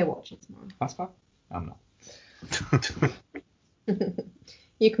 I may watch it tomorrow. That's fine. I'm not.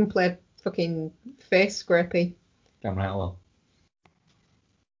 You can play fucking face scrapey. Damn right I will.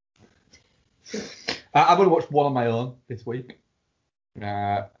 I'm going to watch one on my own this week.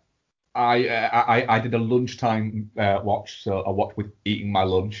 I did a lunchtime watch, so I watched with eating my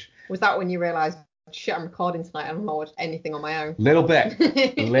lunch. Was that when you realised, shit, I'm recording tonight, I'm not watched anything on my own? Little bit,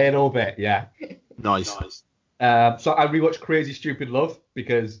 yeah. Nice. So I rewatched Crazy Stupid Love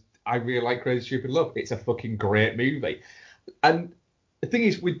because I really like Crazy Stupid Love. It's a fucking great movie. And the thing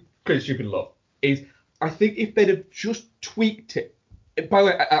is with Crazy Stupid Love is I think if they'd have just tweaked it, by the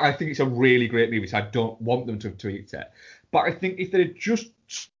way, I think it's a really great movie, so I don't want them to have tweaked it. But I think if they'd have just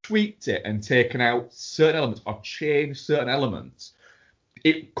tweaked it and taken out certain elements or changed certain elements,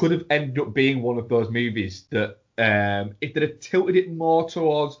 it could have ended up being one of those movies that if they'd have tilted it more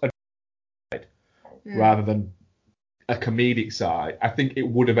towards a rather than a comedic side, I think it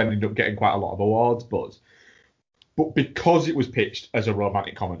would have ended up getting quite a lot of awards buzz. But because it was pitched as a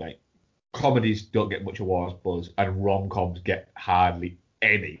romantic comedy, comedies don't get much awards buzz and rom-coms get hardly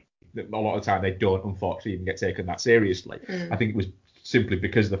any. A lot of the time they don't, unfortunately, even get taken that seriously. I think it was simply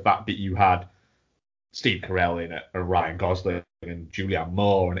because of the fact that you had Steve Carell in it, and Ryan Gosling, and Julianne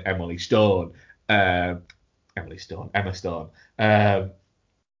Moore, and Emma Stone, that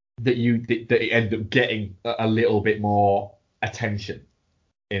it ended up getting a little bit more attention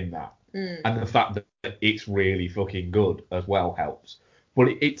in that. And the fact that it's really fucking good as well helps. But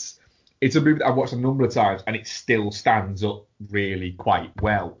it's a movie that I've watched a number of times and it still stands up really quite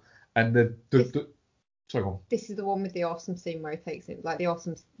well. And sorry, go on. This is the one with the awesome scene where he takes him, like the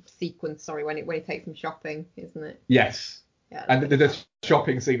awesome sequence, when he takes him shopping, isn't it? Yes. Yeah, and the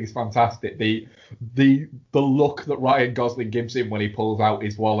shopping scene is fantastic. The look that Ryan Gosling gives him when he pulls out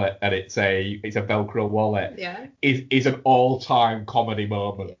his wallet and it's a Velcro wallet is an all-time comedy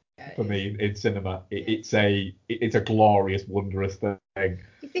moment for me in cinema. It's a glorious, wondrous thing.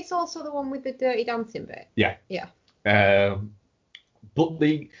 Is this also the one with the Dirty Dancing bit? Yeah. But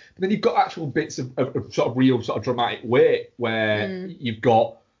then you've got actual bits of sort of real sort of dramatic weight where you've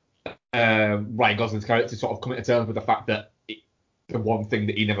got Ryan Gosling's character sort of coming to terms with the fact that the one thing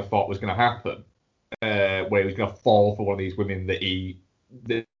that he never thought was going to happen, where he was going to fall for one of these women that he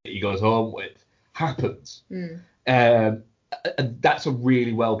goes home with, happens. And that's a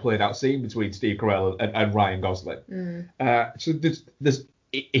really well played out scene between Steve Carell and Ryan Gosling. So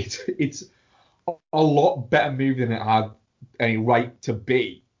it's a lot better movie than it had any right to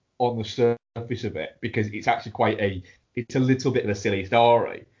be on the surface of it, because it's actually it's a little bit of a silly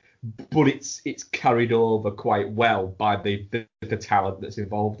story, but it's carried over quite well by the talent that's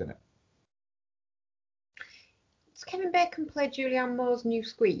involved in it. Does Kevin Bacon play Julianne Moore's new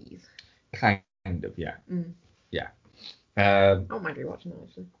squeeze? Kind of, yeah. Yeah. I don't mind rewatching that,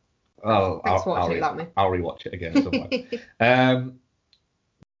 actually. Oh, Thanks for watching it without me. I'll rewatch it again somewhere. Do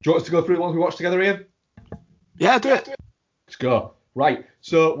you want us to go through the ones we watched together, Ian? Yeah, do it. Let's go. Right,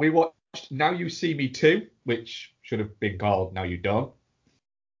 so we watched Now You See Me 2, which should have been called Now You Don't.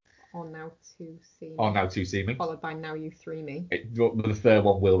 Or Now To See Me. Or Now To See Me. Followed by Now You Three Me. The third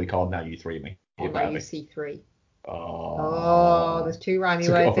one will be called Now You Three Me. Or Now You See Three. Oh, there's 2 rhymy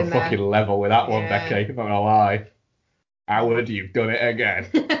took words it off in a there. fucking level with that one, Becky. I'm not gonna lie. Howard, you've done it again.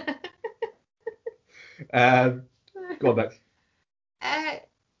 Go on, Beck.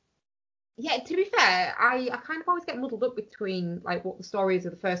 Yeah, to be fair, I kind of always get muddled up between like what the story is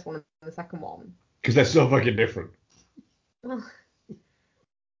of the first one and the second one. Because they're so fucking different. Well,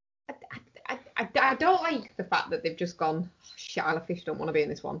 I don't like the fact that they've just gone, shit, Isla Fish don't want to be in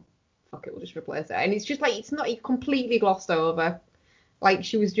this one. Fuck it, we'll just replace her. And it's just like, it's not completely glossed over. Like,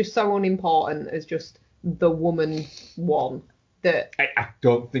 she was just so unimportant as just the woman one that... I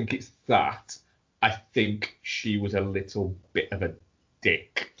don't think it's that. I think she was a little bit of a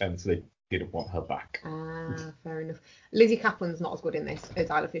dick, and so they didn't want her back. Ah, fair enough. Lizzie Kaplan's not as good in this as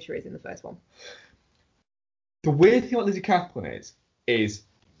Isla Fisher is in the first one. The weird thing about Lizzie Kaplan is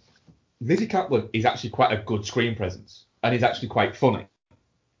Lizzie Kaplan is actually quite a good screen presence and is actually quite funny.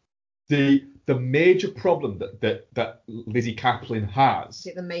 The major problem that Lizzie Kaplan has Is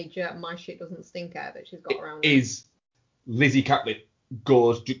it the major my shit doesn't stink out that she's got around? Is Lizzie Kaplan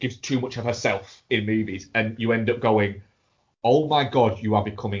gives too much of herself in movies, and you end up going, oh my god, you are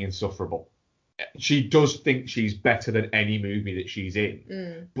becoming insufferable. She does think she's better than any movie that she's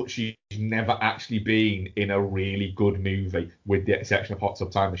in, but she's never actually been in a really good movie, with the exception of Hot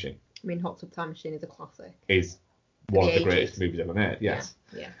Tub Time Machine. I mean, Hot Tub Time Machine is a classic. Is one of the 80s. greatest movies ever made, yes.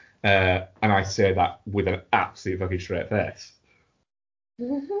 Yeah. And I say that with an absolute fucking straight face.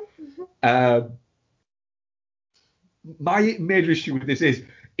 My major issue with this is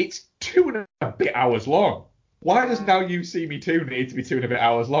it's 2.5 hours long. Why does Now You See Me 2 need to be 2.5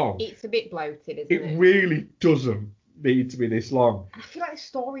 hours long? It's a bit bloated, isn't It it? really doesn't need to be this long. I feel like the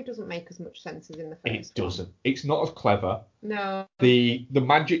story doesn't make as much sense as in the first It doesn't. It's not as clever. No. The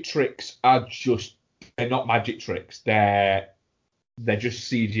magic tricks are just, they're not magic tricks. They're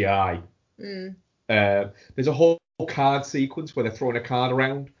just CGI. There's a whole card sequence where they're throwing a card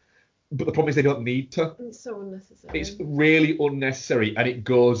around, but the problem is they don't need to. It's so unnecessary. It's really unnecessary, and it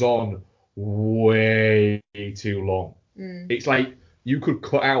goes on way too long. It's like you could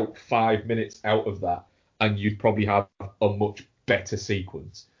cut out 5 minutes out of that, and you'd probably have a much better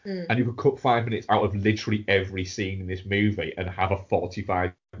sequence. And you could cut 5 minutes out of literally every scene in this movie and have a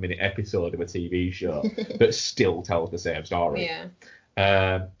 45-minute episode of a TV show that still tells the same story.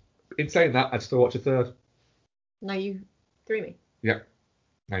 Yeah. In saying that, I'd still watch a third. Now You Three Me. Yeah.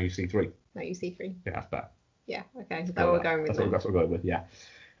 Now You See Three. Now You See Three. Yeah, that's better. Yeah. Okay. That's what we're going with. That's what we're going with. Yeah.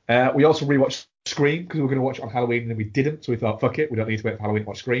 We also rewatched Scream because we were going to watch it on Halloween and we didn't, so we thought, fuck it, we don't need to wait for Halloween to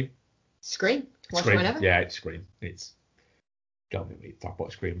watch Scream. Scream. Watch Scream. it whenever. Yeah, it's Scream. Don't think we need to talk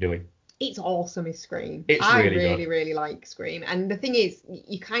about Scream, do we? It's awesome, is Scream. It's I really really, good. really like Scream. And the thing is,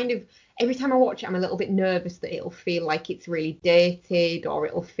 you kind of, every time I watch it, I'm a little bit nervous that it'll feel like it's really dated, or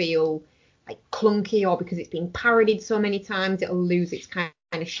it'll feel like clunky, or because it's been parodied so many times, it'll lose its kind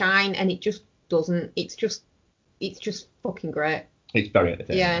of shine. And it just doesn't. It's just fucking great. It's very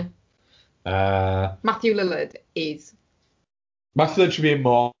entertaining. Yeah. Matthew Lillard is Matthew Lillard should be in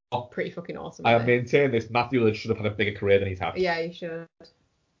more. pretty fucking awesome. I isn't he? maintain this. Matthew Lillard should have had a bigger career than he's had. Yeah, he should.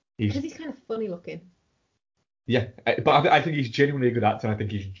 Because he's kind of funny looking. Yeah, but I think he's genuinely a good actor. And I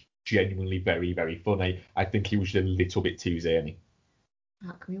think he's genuinely very, very funny. I think he was just a little bit too zany.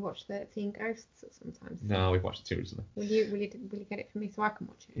 Can we watch 13 Ghosts at some time? No, we've watched it too recently. Will you get it for me so I can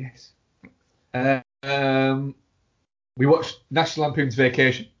watch it? Yes. We watched National Lampoon's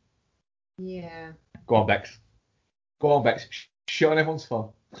Vacation. Yeah. Go on, Bex. Shit on everyone's phone.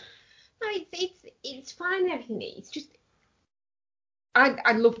 No, it's fine and everything. It's just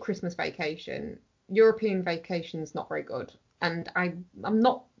I love Christmas Vacation. European Vacation's not very good, and I'm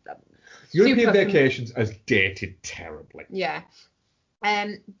not. European Vacations has dated terribly. Yeah.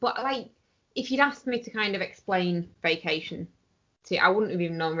 But like, if you'd asked me to kind of explain Vacation, I wouldn't have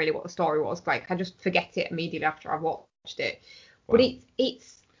even known really what the story was. Like, I just forget it immediately after I've watched it. Wow. But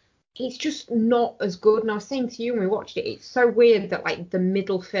it's just not as good. And I was saying to you when we watched it, it's so weird that like the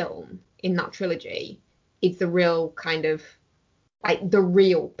middle film in that trilogy is the real kind of like the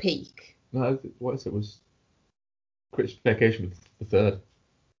real peak. No, what is it? Was Christmas Vacation was the third.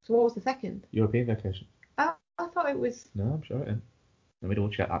 So what was the second? European Vacation. I thought it was. No, I'm sure it is. Let me double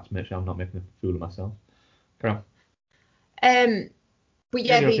check that to make sure I'm not making a fool of myself. Carry on. But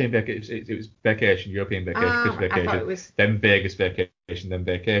yeah, it was Vacation, European Vacation, Christmas Vacation, I thought it was... then Vegas Vacation, then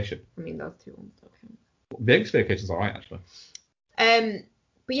Vacation. I mean, those two ones don't count. Vegas Vacation's alright, actually.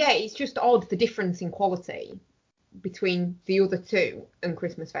 But yeah, it's just odd, the difference in quality between the other two and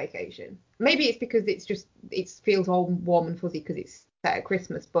Christmas Vacation. Maybe it's because it feels all warm and fuzzy because it's set at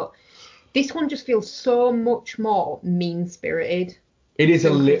Christmas, but this one just feels so much more mean-spirited. It is a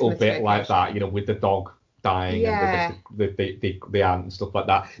little bit Vacation. Like that, with the dog dying and the aunt and stuff like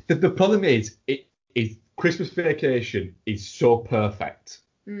that. The problem is Christmas Vacation is so perfect,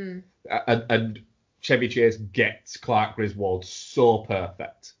 and Chevy Chase gets Clark Griswold so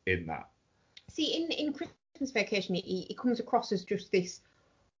perfect in that. See, in Christmas Vacation, he comes across as just this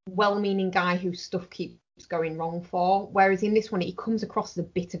well-meaning guy whose stuff keeps going wrong for, whereas in this one he comes across as a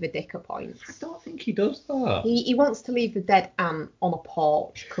bit of a dick at points. I don't think he does that. He wants to leave the dead aunt on a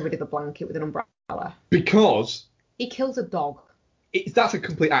porch covered in a blanket with an umbrella. Because he kills a dog. That's a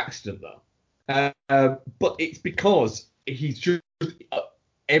complete accident though. But it's because he's just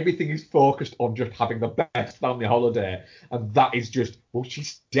everything is focused on just having the best family holiday, and that is just, well,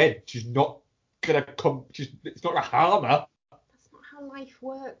 she's dead. She's not gonna come. It's not gonna harm her. That's not how life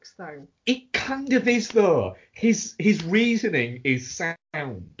works, though. It kind of is, though. His reasoning is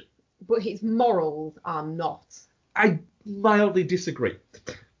sound. But his morals are not. I mildly disagree.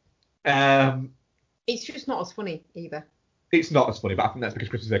 It's just not as funny either. It's not as funny, but I think that's because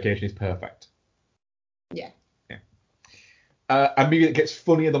Christmas Vacation is perfect. Yeah. A movie that gets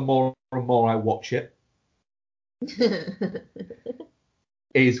funnier the more and more I watch it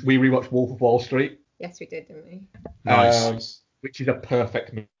is we rewatched Wolf of Wall Street. Yes, we did, didn't we? Nice. Which is a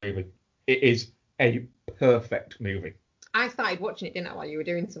perfect movie. It is a perfect movie. I started watching it, didn't I, while you were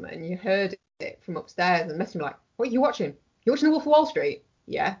doing something, and you heard it from upstairs and messaged me like, what are you watching? You watching The Wolf of Wall Street?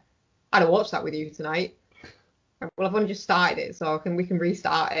 Yeah. I don't watch that with you tonight. Well, I've only just started it, so we can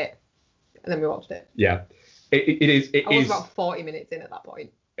restart it. And then we watched it. Yeah. It was about 40 minutes in at that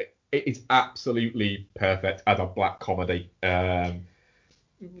point. It is absolutely perfect as a black comedy.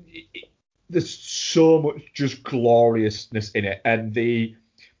 There's so much just gloriousness in it, and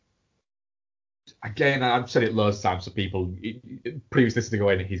again, I've said it loads of times to people. Previous listeners go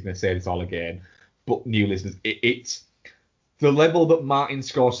in, he's going to say this all again, but new listeners, it's the level that Martin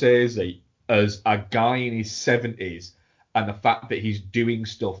Scorsese, as a guy in his 70s, and the fact that he's doing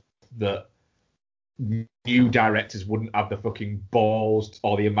stuff that new directors wouldn't have the fucking balls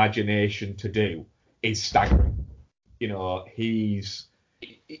or the imagination to do is staggering. You know, he's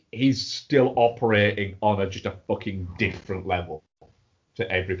still operating on just a fucking different level to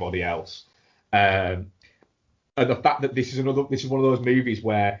everybody else. And the fact that this is one of those movies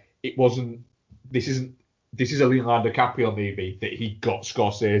where this is a Leonardo DiCaprio movie that he got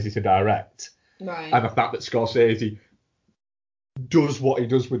Scorsese to direct. Right. And the fact that Scorsese does what he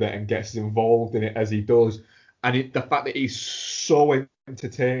does with it and gets involved in it as he does, and the fact that he's so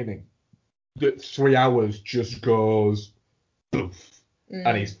entertaining that 3 hours just goes poof,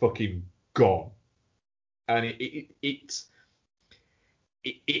 and he's fucking gone. And it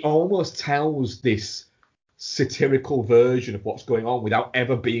almost tells this satirical version of what's going on without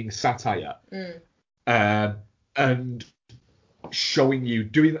ever being satire. And showing you,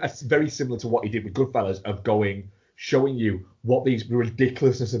 doing very similar to what he did with Goodfellas, of showing you what the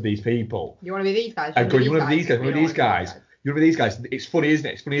ridiculousness of these people. You want to be these guys? And going, you want to be these guys? You want to be these guys? You want to be these guys? It's funny, isn't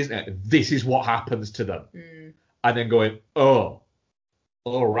it? It's funny, isn't it? This is what happens to them. And then going, oh,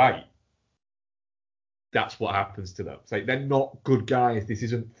 all right. That's what happens to them. It's like, they're not good guys. This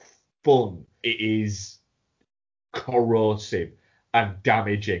isn't fun. It is corrosive and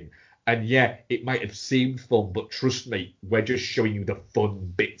damaging. And yeah, it might have seemed fun, but trust me, we're just showing you the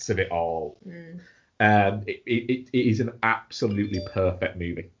fun bits of it all. It is an absolutely perfect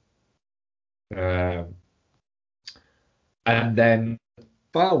movie. And then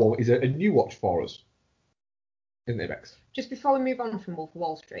Firewall is a new watch for us, isn't it, Bex? Just before we move on from Wolf of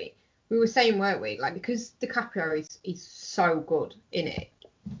Wall Street, we were saying, weren't we, like, because DiCaprio is so good in it,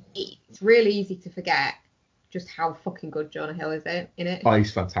 it's really easy to forget just how fucking good Jonah Hill is in it. Oh,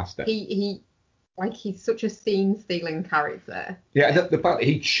 he's fantastic. He's such a scene-stealing character. Yeah, the fact that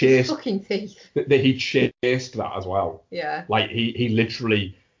he chased fucking teeth. That he chased that as well. Yeah. Like he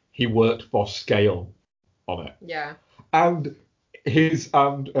literally worked for scale on it. Yeah. And his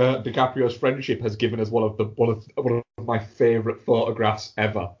and DiCaprio's friendship has given us one of my favourite photographs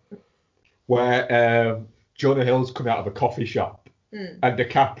ever, where Jonah Hill's coming out of a coffee shop. And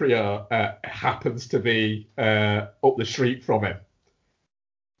DiCaprio happens to be up the street from him.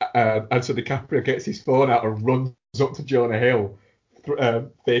 And so DiCaprio gets his phone out and runs up to Jonah Hill,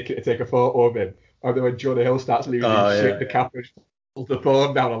 faking to take a photo of him. And then when Jonah Hill starts losing his shit, DiCaprio just pulls the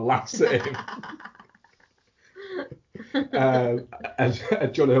phone down and laughs at him.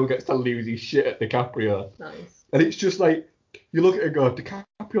 And Jonah Hill gets to lose his shit at DiCaprio. Nice. And it's just like, you look at it and go,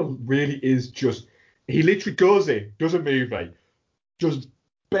 DiCaprio really is just, he literally goes in, does a movie, does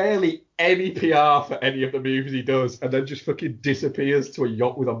barely any PR for any of the movies he does, and then just fucking disappears to a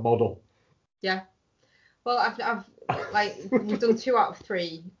yacht with a model. Yeah. Well, I've we've done 2 out of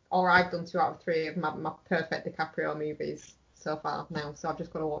 3, or I've done 2 out of 3 of my perfect DiCaprio movies so far now. So I've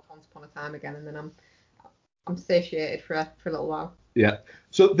just got to watch Once Upon a Time again, and then I'm satiated for a little while. Yeah.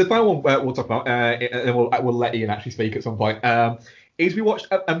 So the final one we'll talk about, and we'll let Ian actually speak at some point, is we watched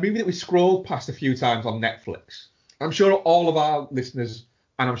a movie that we scrolled past a few times on Netflix. I'm sure all of our listeners,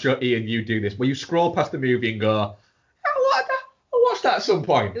 and I'm sure Ian, you do this, where you scroll past the movie and go, I'll watch that at some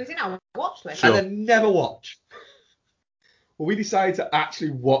point. It was in our watch list. And then never watch. Well, we decided to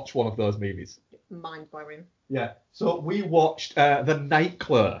actually watch one of those movies. Mind blowing. Yeah. So we watched The Night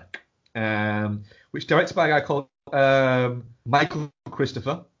Clerk, which is directed by a guy called Michael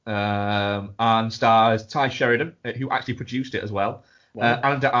Christopher, and stars Ty Sheridan, who actually produced it as well. Wow.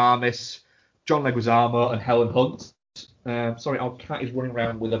 Anna de Armas, John Leguizamo, and Helen Hunt. Sorry, our cat is running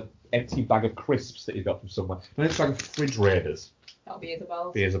around with an empty bag of crisps that he's got from somewhere. And it's like fridge raiders. That'll be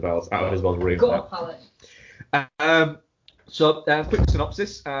Isabel's. Isabel's out of Isabel's room. Got a palette. So, quick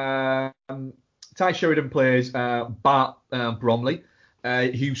synopsis. Ty Sheridan plays Bart Bromley,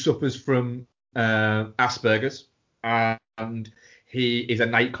 who suffers from Asperger's, and he is a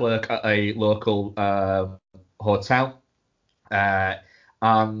night clerk at a local hotel,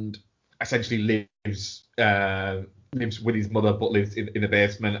 and essentially lives with his mother, but lives in the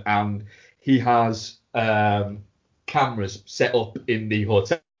basement, and he has cameras set up in the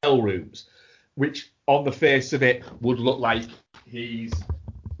hotel rooms, which on the face of it would look like he's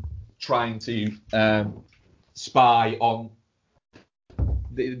trying to spy on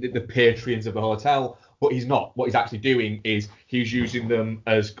the patrons of the hotel, but he's not. What he's actually doing is he's using them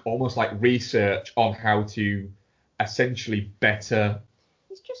as almost like research on how to essentially better.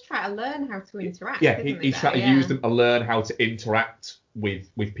 He's just trying to learn how to interact. Yeah, he's trying to use them to learn how to interact with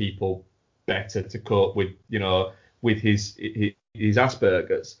people better, to cope with with his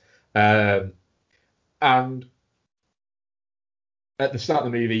Asperger's. And at the start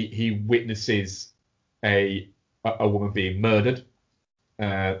of the movie, he witnesses a woman being murdered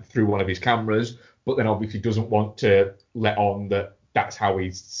through one of his cameras, but then obviously doesn't want to let on that that's how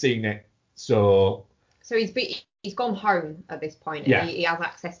he's seen it. So he's gone home at this point, and Yeah. he has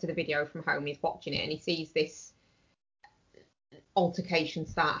access to the video from home. He's watching it, and he sees this altercation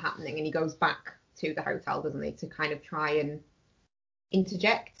start happening, and he goes back to the hotel, doesn't he, to kind of try and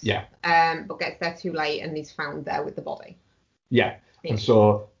interject. Yeah. But gets there too late, and he's found there with the body. Yeah. And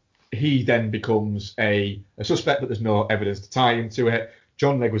so he then becomes a suspect, but there's no evidence to tie him to it.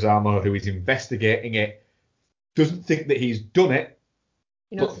 John Leguizamo, who is investigating it, doesn't think that he's done it,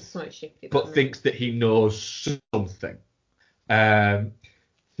 He knows there's something shifty. but thinks that he knows something. The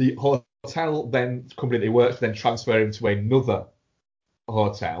hotel then company that he works for then transfer him to another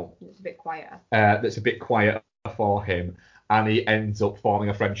hotel. It's a bit quieter. That's a bit quieter for him, and he ends up forming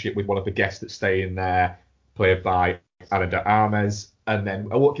a friendship with one of the guests that stay in there, played by Ana de Armas. And then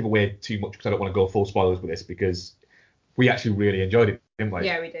I won't give away too much because I don't want to go full spoilers with this, because we actually really enjoyed it, didn't we?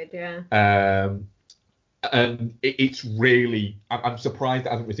 Yeah, we did, yeah. And it's really, I'm surprised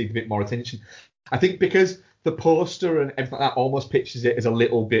it hasn't received a bit more attention. I think because the poster and everything like that almost pictures it as a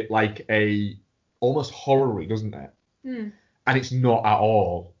little bit like almost horror-y, doesn't it? Mm. And it's not at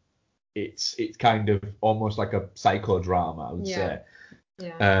all. It's kind of almost like a psychodrama, I would say.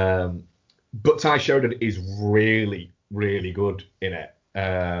 Yeah. But Ty Sheridan is really, really good in it,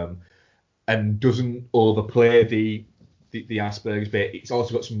 and doesn't overplay the Asperger's bit. It's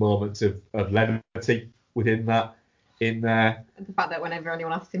also got some moments of levity within that in there. And the fact that whenever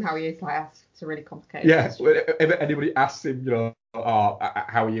anyone asks him how he is, like, it's a really complicated Yeah, question. whenever anybody asks him, how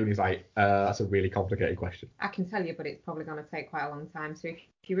are you, and he's like, that's a really complicated question. I can tell you, but it's probably going to take quite a long time. So if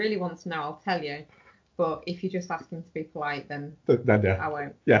you really want to know, I'll tell you. But if you're just asking to be polite, then Yeah. I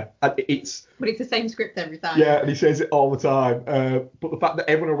won't. Yeah, and it's. But it's the same script every time. Yeah, and he says it all the time. But the fact that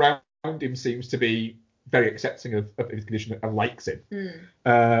everyone around him seems to be very accepting of his condition and likes him.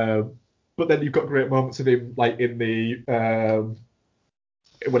 But then you've got great moments of him, like in the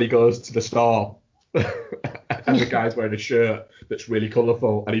when he goes to the store and the guy's wearing a shirt that's really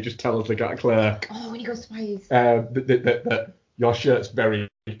colourful, and he just tells the guy clerk, Oh, when he goes to buy his... that your shirt's very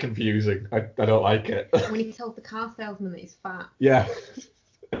confusing. I don't like it. when he tells the car salesman that he's fat. Yeah.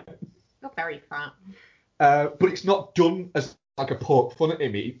 Not very fat. But it's not done as like a poke fun at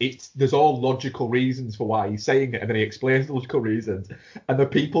him. There's all logical reasons for why he's saying it, and then he explains the logical reasons, and the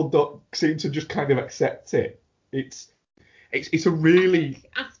people don't seem to just kind of accept it. It's a really...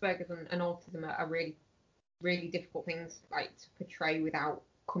 Asperger's and autism are really, really difficult things like to portray without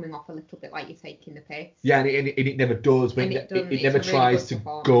coming off a little bit like you're taking the piss. Yeah, and it never does. When it never tries to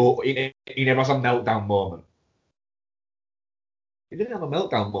go... It never has a meltdown moment. He doesn't have a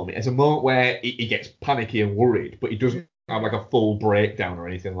meltdown moment. It's a moment where he gets panicky and worried, but he doesn't have like a full breakdown or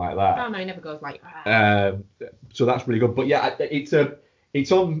anything like that. Oh no, he never goes like... So that's really good. But yeah, it's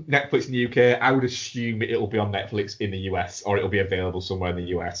on Netflix in the UK. I would assume it'll be on Netflix in the US, or it'll be available somewhere in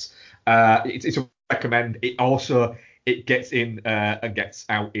the US. It's a recommend. It gets in and gets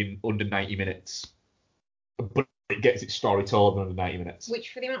out in under 90 minutes. But it gets its story told in under 90 minutes.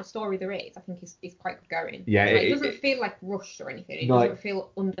 Which, for the amount of story there is, I think is quite good going. Yeah, it doesn't feel like rushed or anything. It doesn't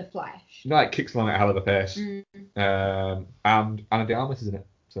feel underfleshed. No, it kicks along at a hell of a pace. And Ana de Armas is in it.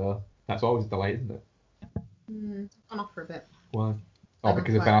 So that's always a delight, isn't it? Gone off for a bit. Why? Oh,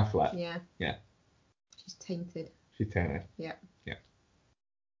 because of Ben Affleck? Yeah. Yeah. She's tainted. She's tainted. Yeah. Yeah.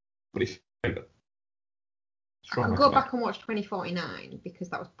 but it's very good. I could go back and watch 2049 because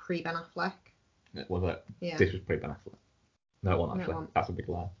that was pre-Ben Affleck. Was it? Yeah. This was pre-Ben Affleck. No, it wasn't actually. That's a big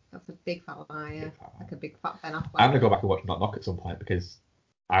lie. That's a big fat lie, yeah. Like a big fat Ben Affleck. I'm going to go back and watch Knock Knock at some point because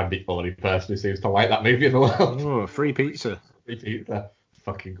I'm the only person who seems to like that movie in the world. Oh, Free Pizza. Free Pizza.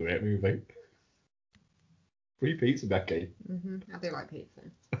 Fucking great movie. Free Pizza, Becky. I do like pizza.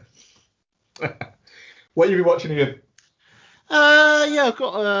 What have you been watching here? Yeah, I've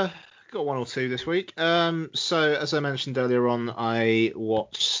got one or two this week. So as I mentioned earlier on, I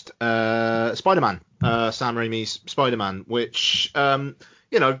watched Spider-Man, Sam Raimi's Spider-Man, which no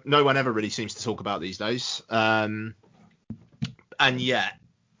one ever really seems to talk about these days. And yet,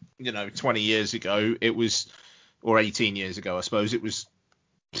 20 years ago it was, or 18 years ago, I suppose, it was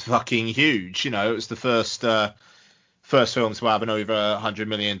fucking huge. It was the first film to have an over $100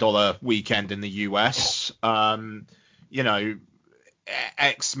 million weekend in the US.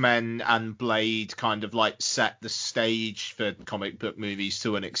 X-Men and Blade kind of like set the stage for comic book movies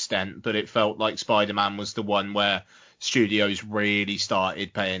to an extent, but it felt like Spider-Man was the one where studios really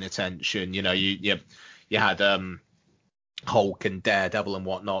started paying attention. You had Hulk and Daredevil and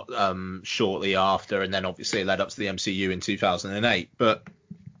whatnot shortly after, and then obviously it led up to the MCU in 2008. But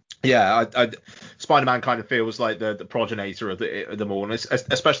yeah, Spider-Man kind of feels like the progenitor of them all, and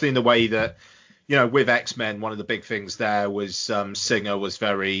especially in the way that, with X-Men, one of the big things there was Singer was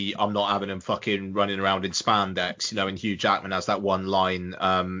very, I'm not having him fucking running around in spandex, and Hugh Jackman has that one line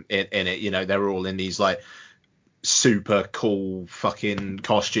in it, they're all in these like super cool fucking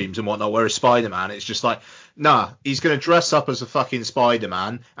costumes and whatnot, whereas Spider-Man, it's just like, nah, he's going to dress up as a fucking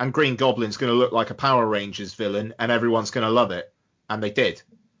Spider-Man and Green Goblin's going to look like a Power Rangers villain and everyone's going to love it. And they did.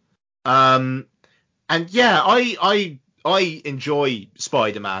 And yeah, I enjoy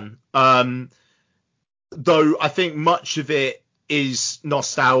Spider-Man. Though I think much of it is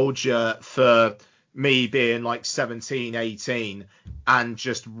nostalgia for me being like 17, 18 and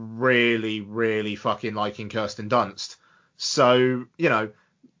just really, really fucking liking Kirsten Dunst. So,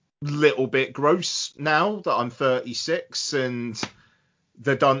 little bit gross now that I'm 36 and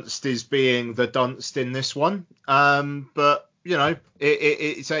the Dunst is being the Dunst in this one. But,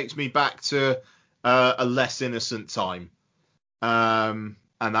 it takes me back to a less innocent time.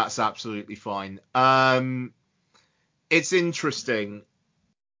 And that's absolutely fine. It's interesting.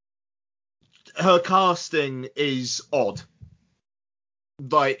 Her casting is odd.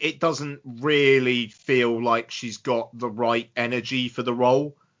 Like, it doesn't really feel like she's got the right energy for the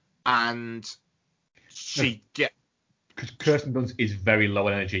role, and because Kirsten Dunst is very low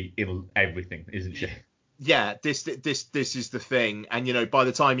energy in everything, isn't she? Yeah, this is the thing, and by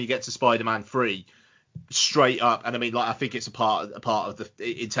the time you get to Spider-Man 3. Straight up, and I mean, like, I think it's a part of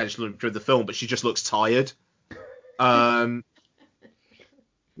the intentional for the film, but she just looks tired. But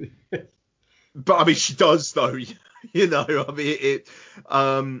I mean, she does though, I mean it.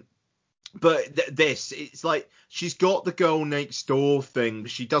 But it's like she's got the girl next door thing,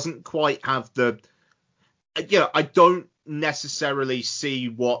 but she doesn't quite have the. I don't necessarily see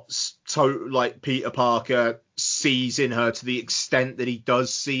what's like Peter Parker sees in her to the extent that he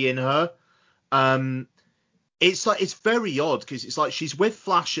does see in her. It's like, it's very odd because it's like she's with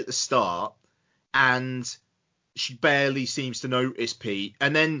Flash at the start and she barely seems to notice Pete,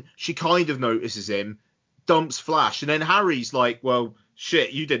 and then she kind of notices him, dumps Flash, and then Harry's like, well,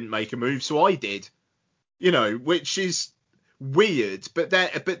 shit, you didn't make a move, so I did, which is weird. But then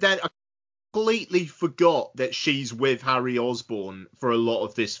I completely forgot that she's with Harry Osborn for a lot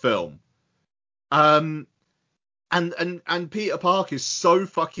of this film. And Peter Parker's so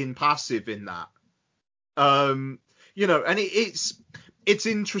fucking passive in that. And it's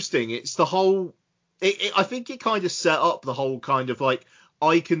interesting. It's the whole. I think it kind of set up the whole kind of like,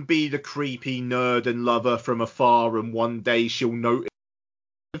 I can be the creepy nerd and lover from afar, and one day she'll notice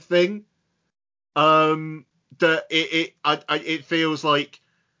thing. That it feels like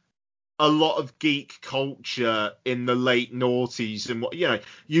a lot of geek culture in the late noughties, and what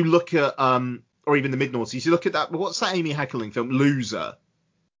you look at or even the mid noughties. You look at that. What's that Amy Heckerling film, Loser?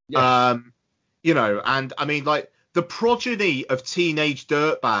 Yes. And I mean, like, the progeny of Teenage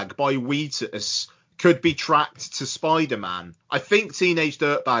Dirtbag by Wheatus could be tracked to Spider-Man. I think Teenage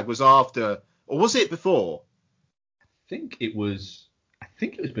Dirtbag was after, or was it before? I think it was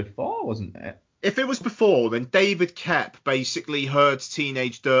before, wasn't it? If it was before, then David Koepp basically heard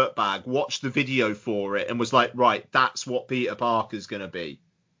Teenage Dirtbag, watched the video for it, and was like, right, that's what Peter Parker's gonna be.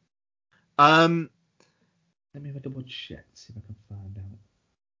 Let me have a double check, see if I can find out.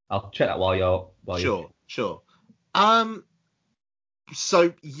 I'll check that while you're. Sure.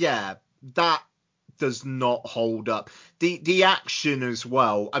 So yeah, does not hold up. The action as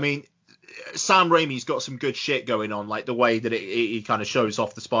well. I mean, Sam Raimi's got some good shit going on. Like the way that he kind of shows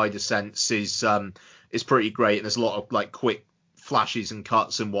off the spider sense is pretty great. And there's a lot of like quick flashes and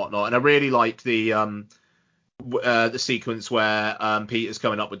cuts and whatnot. And I really like the sequence where Peter's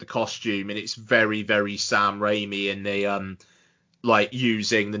coming up with the costume, and it's very, very Sam Raimi, and they like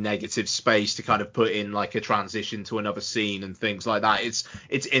using the negative space to kind of put in like a transition to another scene and things like that.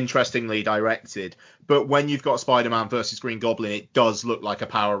 It's interestingly directed, but when you've got Spider-Man versus Green Goblin, it does look like a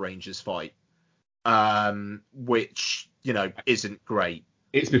Power Rangers fight, which, you know, isn't great.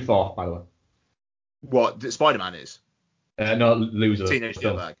 It's before, by the way. What Spider-Man is? No, Loser. Teenage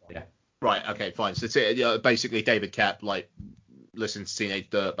Dirtbag. Yeah. Right. Okay. Fine. So basically, David Koepp like listened to Teenage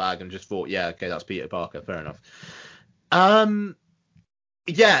Dirtbag and just thought, yeah, okay, that's Peter Parker. Fair enough.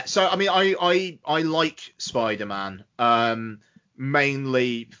 Yeah, so I mean, I like Spider-Man,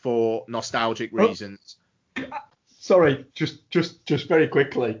 mainly for nostalgic reasons. Sorry, just very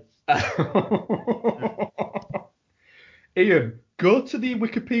quickly. Ian, go to the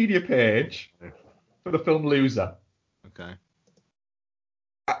Wikipedia page for the film Loser. Okay.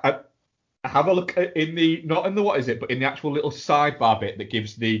 Have a look in the, not in the what is it, but in the actual little sidebar bit that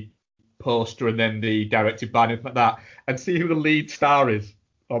gives the poster and then the directed by and like that, and see who the lead star is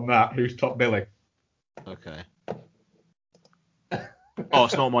on that, who's top billing. Okay. Oh,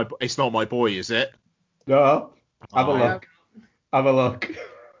 it's not my boy, is it? No. Have a look. Have a look.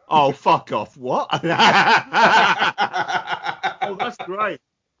 Oh, fuck off. What? Oh, that's great.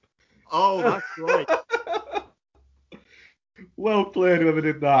 Oh, that's great. Well played, whoever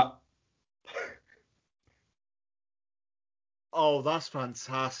did that. Oh, that's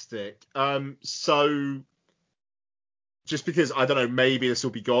fantastic. So just because, I don't know, maybe this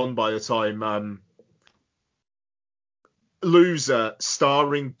will be gone by the time Loser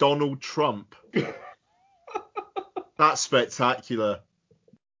starring Donald Trump. That's spectacular.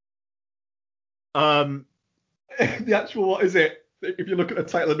 The actual, what is it? If you look at the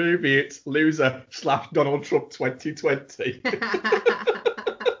title of the movie, it's Loser / Donald Trump 2020.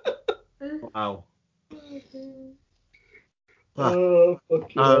 Wow. Oh,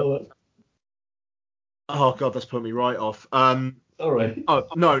 fucking hell. Oh god, that's put me right off. All right. Oh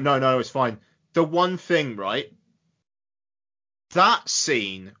no, it's fine. The one thing, right? That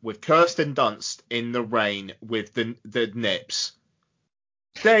scene with Kirsten Dunst in the rain with the nips.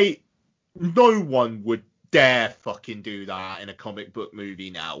 No one would dare fucking do that in a comic book movie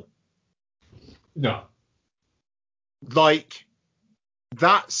now. No. Like,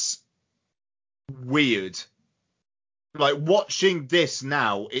 that's weird. Like, watching this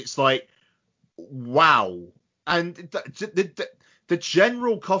now, it's like, wow. And the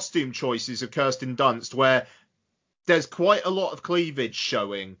general costume choices of Kirsten Dunst, where there's quite a lot of cleavage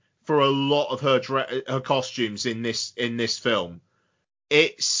showing for a lot of her costumes in this film.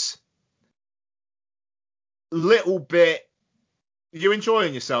 It's a little bit. You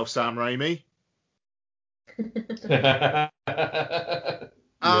enjoying yourself, Sam Raimi?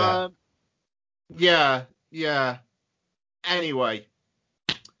 Yeah. Anyway,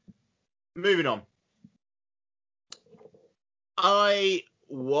 moving on. I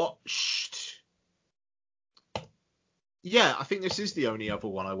watched. Yeah, I think this is the only other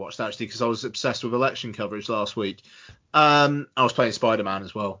one I watched, actually, because I was obsessed with election coverage last week. I was playing Spider-Man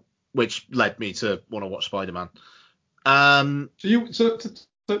as well, which led me to want to watch Spider-Man. So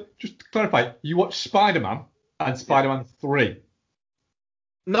just to clarify, you watched Spider-Man and Spider-Man 3?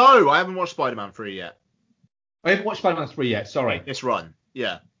 No, I haven't watched Spider-Man 3 yet. I haven't watched Spider-Man 3 yet, sorry. This run,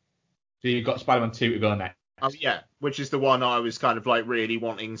 yeah. So you've got Spider-Man 2 to go next. Oh, yeah, which is the one I was kind of like really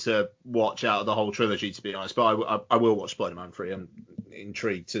wanting to watch out of the whole trilogy, to be honest. But I will watch Spider-Man 3. I'm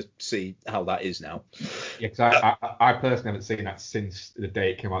intrigued to see how that is now. Yeah, because I personally haven't seen that since the day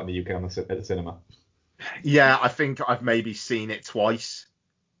it came out in the UK at the cinema. Yeah, I think I've maybe seen it twice.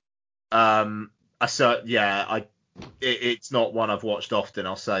 It's not one I've watched often,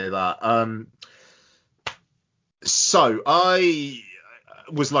 I'll say that. So I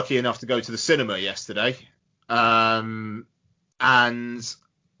was lucky enough to go to the cinema yesterday. And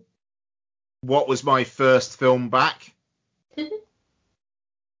what was my first film back?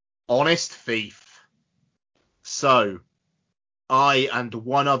 Honest Thief. So I and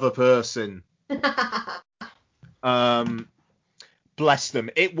one other person, bless them.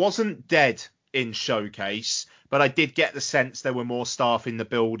 It wasn't dead in Showcase, but I did get the sense there were more staff in the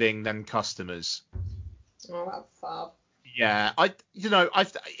building than customers. Oh, that's sad. Yeah,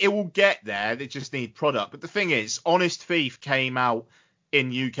 it will get there. They just need product. But the thing is, Honest Thief came out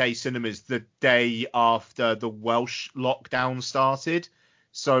in UK cinemas the day after the Welsh lockdown started.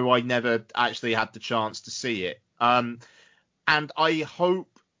 so I never actually had the chance to see it. And I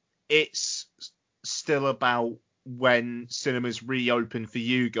hope it's still about when cinemas reopen for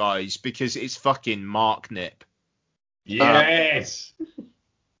you guys, because it's fucking Mark Nip. Yes.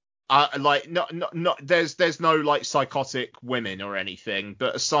 There's no like psychotic women or anything,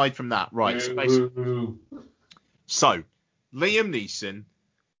 but aside from that, right? So Liam Neeson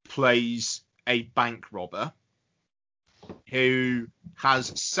plays a bank robber who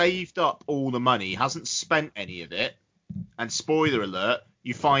has saved up all the money, hasn't spent any of it, and spoiler alert,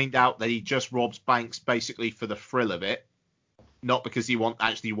 you find out that he just robs banks basically for the thrill of it, not because he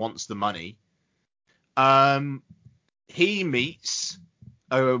actually wants the money. He meets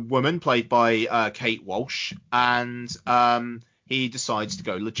a woman played by Kate Walsh, and he decides to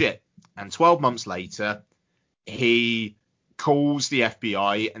go legit. And 12 months later, he calls the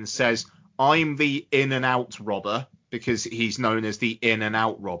FBI and says, I'm the in and out robber, because he's known as the in and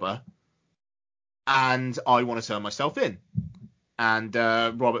out robber, and I want to turn myself in. And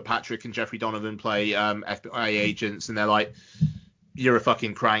Robert Patrick and Jeffrey Donovan play FBI agents, and they're like, you're a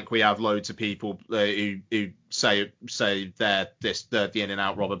fucking crank. We have loads of people who say they're the in and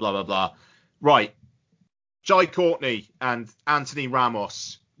out robber, blah blah blah. Right, Jai Courtney and Anthony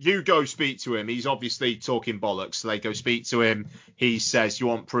Ramos, you go speak to him. He's obviously talking bollocks. So they go speak to him. He says, you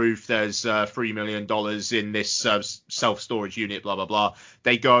want proof? There's $3 million in this self-storage unit, blah blah blah.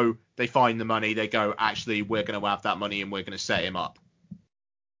 They go, they find the money. They go, actually, we're going to have that money and we're going to set him up.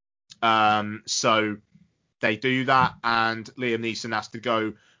 So they do that, and Liam Neeson has to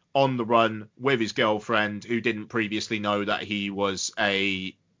go on the run with his girlfriend, who didn't previously know that he was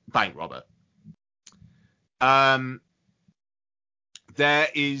a bank robber. There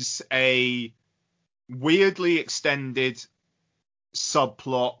is a weirdly extended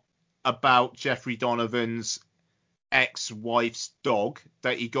subplot about Jeffrey Donovan's ex-wife's dog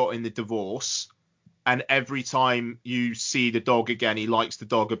that he got in the divorce, and every time you see the dog again, he likes the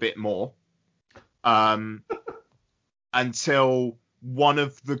dog a bit more. Until one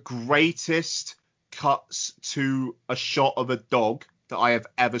of the greatest cuts to a shot of a dog that I have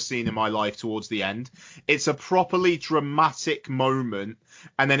ever seen in my life towards the end. It's a properly dramatic moment,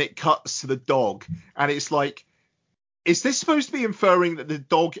 and then it cuts to the dog, and it's like, is this supposed to be inferring that the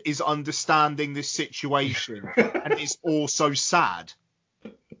dog is understanding this situation and is also sad?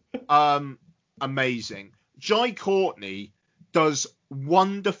 Amazing. Jai Courtney does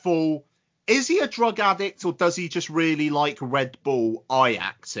wonderful. Is he a drug addict, or does he just really like Red Bull eye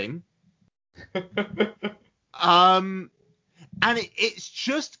acting? And it's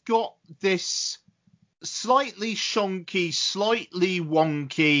just got this slightly shonky, slightly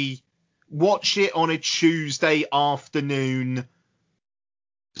wonky, watch it on a Tuesday afternoon,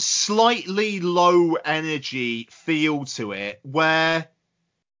 slightly low energy feel to it, where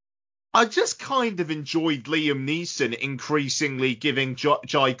I just kind of enjoyed Liam Neeson increasingly giving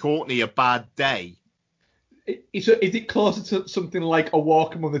Jai Courtney a bad day. Is it closer to something like A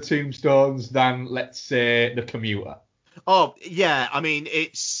Walk Among the Tombstones than, let's say, The Commuter? Oh, yeah. I mean,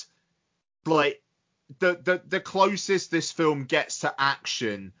 it's like the closest this film gets to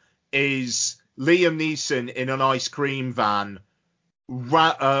action is Liam Neeson in an ice cream van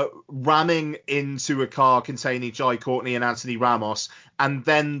ramming into a car containing Jai Courtney and Anthony Ramos, and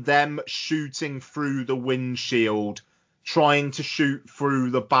then them shooting through the windshield, trying to shoot through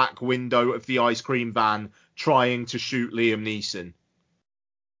the back window of the ice cream van, trying to shoot Liam Neeson.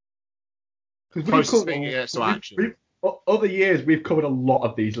 Other years, we've covered a lot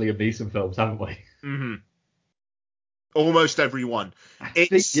of these Liam Neeson films, haven't we? Mm-hmm. Almost every one.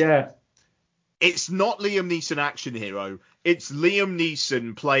 It's not Liam Neeson action hero. It's Liam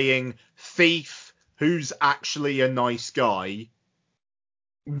Neeson playing thief who's actually a nice guy,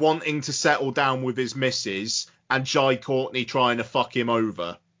 wanting to settle down with his missus, and Jai Courtney trying to fuck him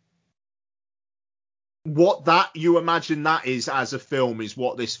over. What you imagine that is as a film is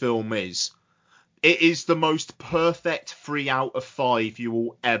what this film is. It is the most perfect 3 out of 5 you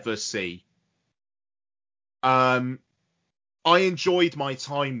will ever see. I enjoyed my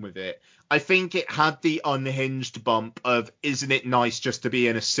time with it. I think it had the unhinged bump of, isn't it nice just to be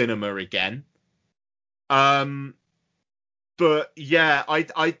in a cinema again? But yeah,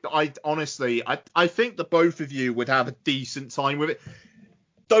 I honestly, I think that both of you would have a decent time with it.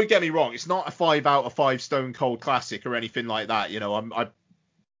 Don't get me wrong, it's not a 5 out of 5 stone cold classic or anything like that. You know, I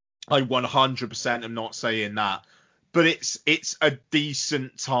 100% am not saying that, but it's a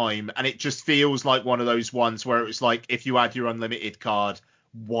decent time, and it just feels like one of those ones where it was like, if you had your unlimited card,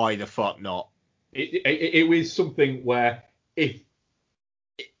 why the fuck not? It was something where if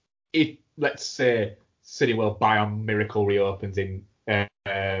let's say Cineworld by a miracle reopens in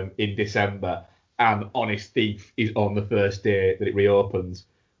in December, and Honest Thief is on the first day that it reopens,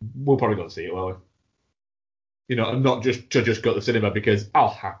 we'll probably go and see it, won't we? You know, and not just to just go to the cinema, because I'll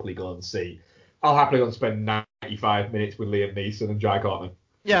happily go and spend 95 minutes with Liam Neeson and Jai Courtney.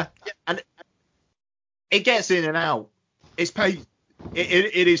 Yeah, and it gets in and out. It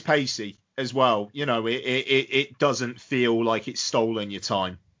is pacey as well. You know, it doesn't feel like it's stolen your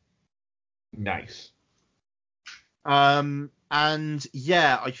time. Nice. And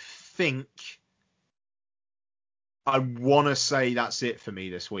yeah, I think I want to say that's it for me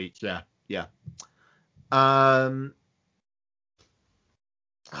this week. Yeah.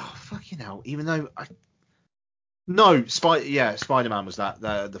 Oh fucking hell! Even though Spider-Man was that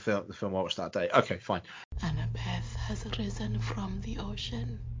the film I watched that day. Okay, fine. Annabeth has risen from the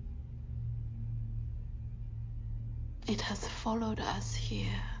ocean. It has followed us here.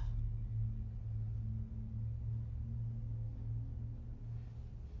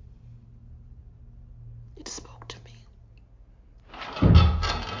 It spoke to me.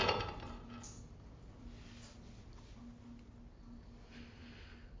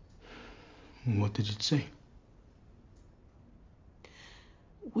 What did it say?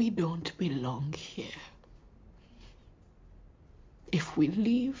 We don't belong here. If we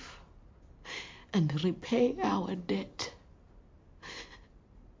leave and repay our debt,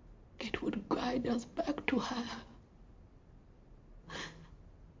 it would guide us back to her.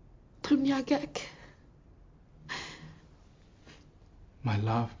 To Nyagak. My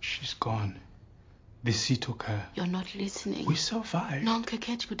love, she's gone. The sea took her. You're not listening. We survived.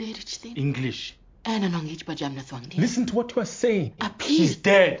 English. Listen to what you are saying. Appeal. She's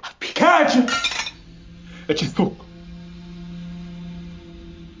dead. Catch!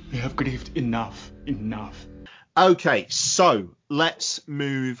 We have grieved enough. Okay, so let's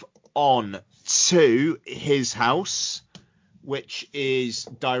move on to His House, which is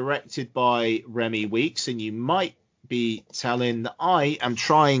directed by Remy Weeks, and you might be telling that I am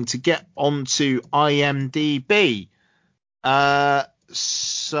trying to get onto IMDb.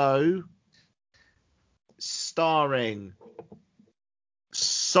 So starring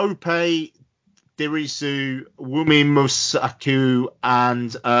Sope Dirisu, Wumi Musaku,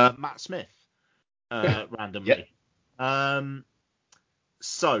 and Matt Smith, randomly. Yep.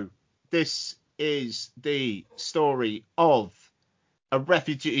 So this is the story of a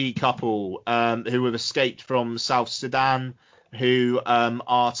refugee couple who have escaped from South Sudan, who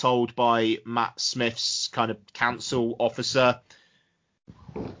are told by Matt Smith's kind of council officer,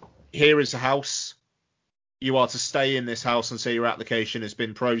 here is a house. You are to stay in this house until your application has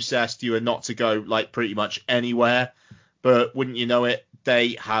been processed. You are not to go like pretty much anywhere. But wouldn't you know it,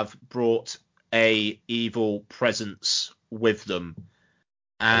 they have brought a evil presence with them.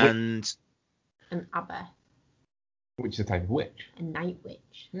 And an Abba. Which is a type of witch. A night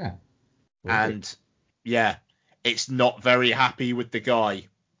witch. Yeah. And yeah, it's not very happy with the guy.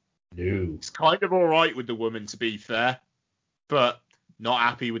 No. It's kind of all right with the woman, to be fair, but not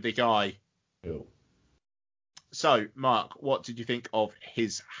happy with the guy. No. So, Mark, what did you think of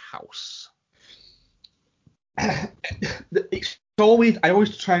His House? It's always, I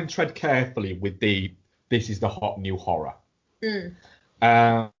always try and tread carefully with this is the hot new horror. Mm.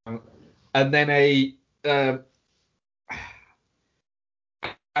 And then I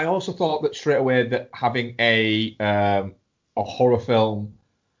also thought that straight away that having a horror film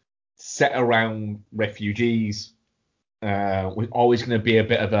set around refugees was always going to be a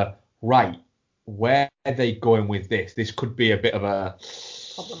bit of a, right, where are they going with this? This could be a bit of a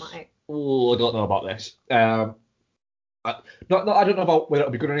problematic. Oh, I don't know about this. I don't know about whether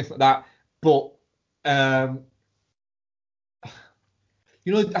it'll be good or anything like that. But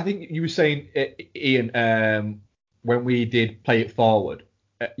you know, I think you were saying, Ian, when we did Play It Forward,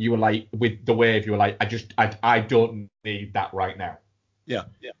 you were like, with the wave, you were like, I don't need that right now. Yeah.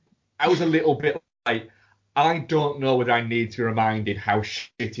 I was a little bit like, I don't know whether I need to be reminded how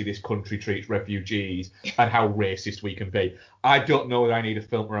shitty this country treats refugees and how racist we can be. I don't know whether I need a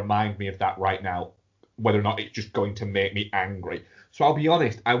film to remind me of that right now, whether or not it's just going to make me angry. So I'll be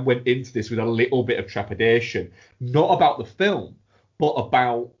honest, I went into this with a little bit of trepidation, not about the film, but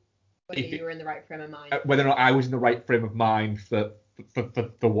about whether you were in the right frame of mind. Whether or not I was in the right frame of mind for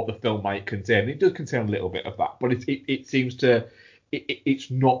what the film might contain. It does contain a little bit of that, but it seems to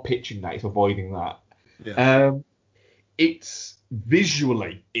it's not pitching that, it's avoiding that. Yeah. It's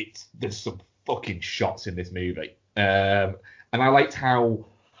visually, there's some fucking shots in this movie, and I liked how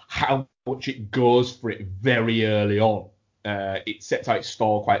much it goes for it very early on. It sets out its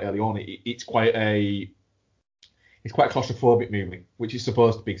stall quite early on. It's quite a claustrophobic movie, which is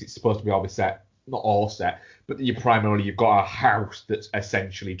supposed to be, because it's supposed to be always set not all set, but you've got a house that's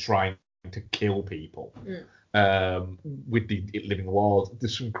essentially trying to kill people with the living walls.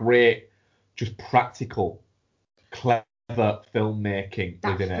 There's some great, just practical, clever filmmaking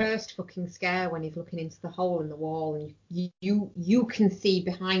within it. That first fucking scare when he's looking into the hole in the wall and you can see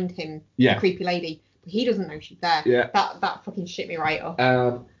behind him the creepy lady, but he doesn't know she's there. Yeah. That fucking shit me right up.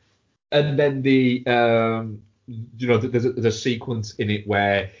 And then there's a sequence in it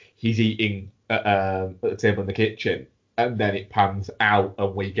where he's eating at the table in the kitchen, and then it pans out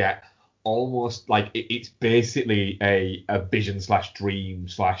and we get almost like it's basically a vision / dream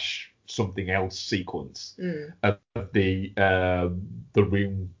 / something else sequence of the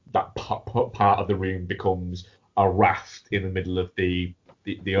room. That part of the room becomes a raft in the middle of the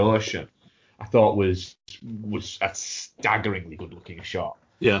ocean. I thought was a staggeringly good looking shot.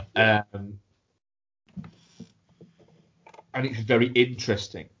 Yeah. And it's very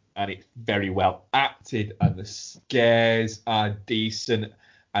interesting and it's very well acted and the scares are decent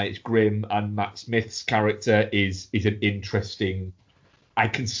and it's grim and Matt Smith's character is an interesting. I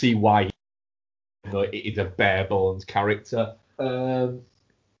can see why it is a bare bones character. But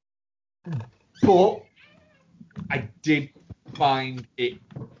I did find it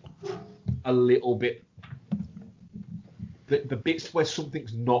a little bit. The bits where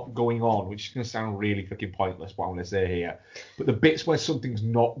something's not going on, which is going to sound really fucking pointless, what I'm going to say here, but the bits where something's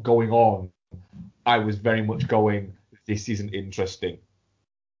not going on, I was very much going, this isn't interesting.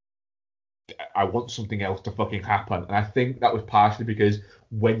 I want something else to fucking happen. And I think that was partially because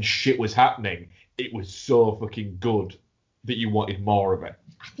when shit was happening, it was so fucking good that you wanted more of it.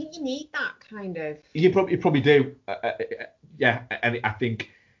 I think you need that kind of. You probably do. Yeah, and I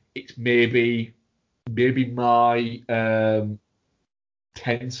think it's maybe my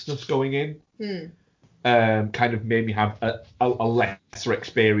tenseness going in kind of made me have a lesser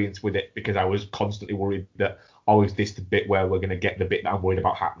experience with it because I was constantly worried that, oh, is this the bit where we're going to get the bit that I'm worried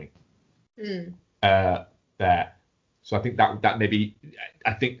about happening? There. So I think that maybe,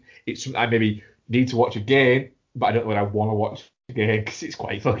 I think it's something I maybe need to watch again, but I don't know what I want to watch again because it's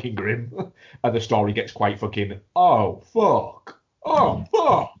quite fucking grim and the story gets quite fucking, oh fuck.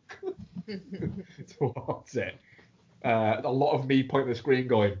 Towards it. A lot of me pointing at the screen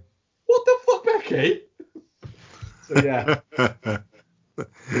going, what the fuck, Becky? So yeah.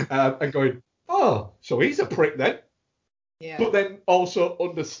 And going, oh, so he's a prick then. Yeah. But then also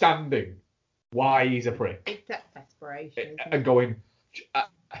understanding why he's a prick. It's that desperation. And going, do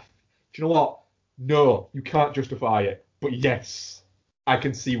you know what? No, you can't justify it. But yes, I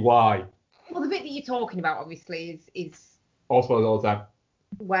can see why. Well, the bit that you're talking about, obviously, is Also all the time.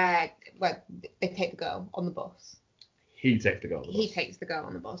 Where they take the girl on the bus. He takes the girl on the bus. He takes the girl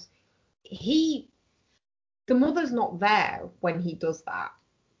on the bus. The mother's not there when he does that.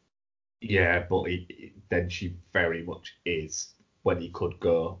 Yeah, but then she very much is when he could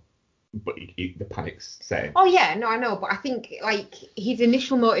go. But the panic's setting. Oh yeah, no, I know, but I think like his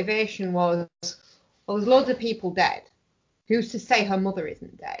initial motivation was, well, there's loads of people dead. Who's to say her mother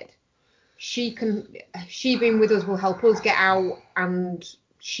isn't dead? She being with us will help us get out, and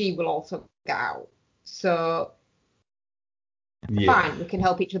she will also get out. So fine, we can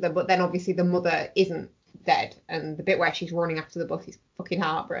help each other. But then obviously the mother isn't dead, and the bit where she's running after the bus is fucking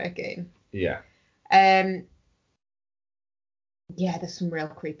heartbreaking. Yeah. Yeah, there's some real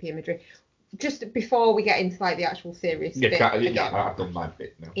creepy imagery. Just before we get into like the actual serious bit. I've done my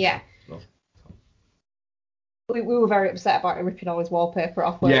bit now. Yeah. No. We were very upset about ripping all his wallpaper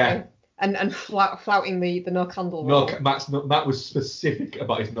off, weren't we? And flouting the no candle rule. Matt was specific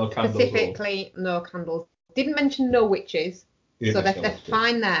about his no candles. Specifically, no candles. Didn't mention no witches, so they're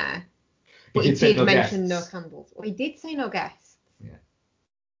fine there. But he did mention no candles. Well, he did say no guests. Yeah.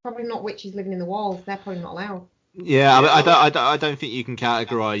 Probably not witches living in the walls. They're probably not allowed. Yeah, I don't think you can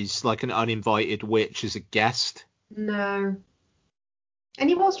categorise like an uninvited witch as a guest. No. And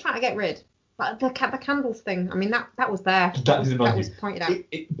he was trying to get rid. But the candles thing, I mean, that was there. That was pointed out.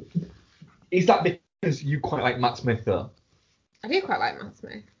 Is that because you quite like Matt Smith, though? I do quite like Matt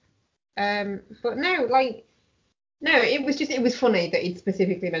Smith. But no, it was funny that he'd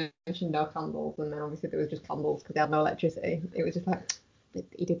specifically mentioned no candles, and then obviously there was just candles because they had no electricity. It was just like,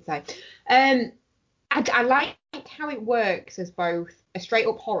 he did say. I like how it works as both a straight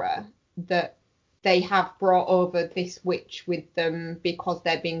up horror that they have brought over this witch with them because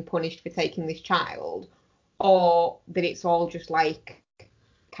they're being punished for taking this child, or that it's all just like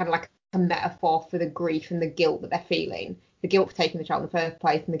kind of like a metaphor for the grief and the guilt that they're feeling. The guilt for taking the child in the first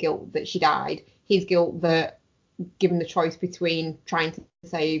place and the guilt that she died. His guilt that, given the choice between trying to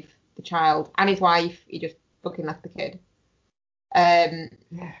save the child and his wife, he just fucking left the kid.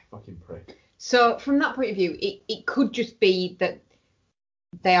 Yeah, fucking prick. So from that point of view, it could just be that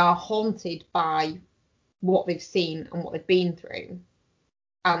they are haunted by what they've seen and what they've been through,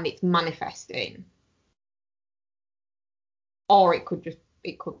 and it's manifesting. Or it could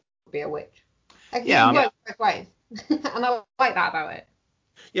be a witch. Like, Yeah, it works both ways. And I like that about it.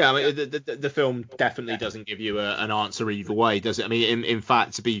 Yeah, I mean, the film definitely doesn't give you an answer either way, does it? I mean, in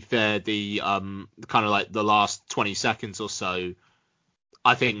fact, to be fair, the kind of like the last 20 seconds or so,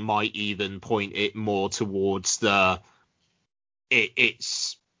 I think might even point it more towards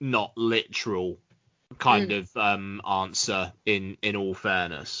it's not literal kind of answer in all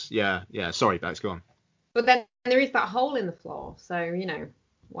fairness. Yeah. Sorry, Bex, go on. But then there is that hole in the floor, so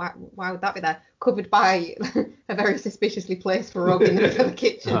why would that be there? Covered by a very suspiciously placed rug in the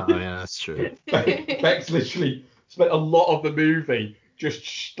kitchen. Oh yeah, that's true. Bex literally spent a lot of the movie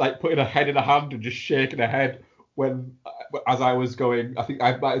just like putting her head in her hand and just shaking her head when, as I was going, I think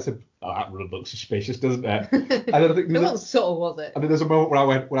I might have said, "Oh, that rug looks suspicious, doesn't it?" And then I think it wasn't subtle, was it? And then there's a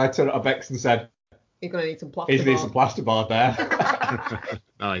moment when I turned to Bex and said, "You're gonna need some plasterboard." He's need some plasterboard there.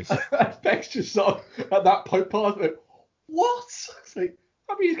 Nice. Bex just sort of at that point paused and went, "What?" It's like,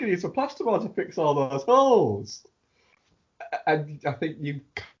 I mean, he's gonna need some plasterboard to fix all those holes. And I think you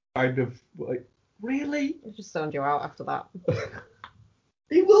kind of like, really? I just zoned you out after that.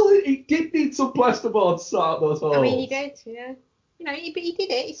 He did need some plasterboard to sort those holes. I mean, he did, yeah. He did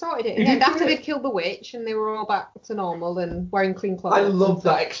it. He sorted it. And after they'd killed the witch and they were all back to normal and wearing clean clothes. I love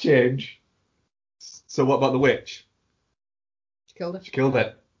that exchange. So what about the witch? She killed her. She killed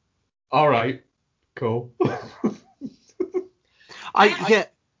it. All right. Cool. I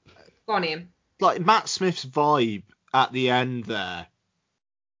get. Go on, Ian. Like Matt Smith's vibe at the end there.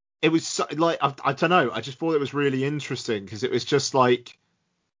 It was so, like I don't know. I just thought it was really interesting because it was just like,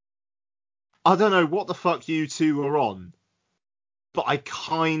 I don't know what the fuck you two are on, but I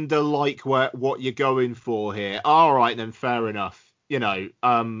kind of like what you're going for here. All right, then fair enough.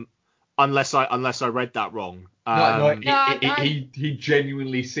 Unless I read that wrong. He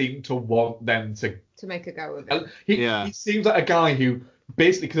genuinely seemed to want them to make a go of it. He seems like a guy who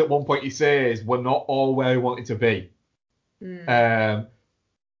basically, because at one point he says we're not all where we wanted to be. But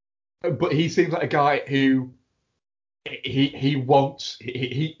he seems like a guy who he's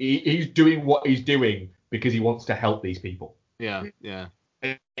doing what he's doing because he wants to help these people. Yeah.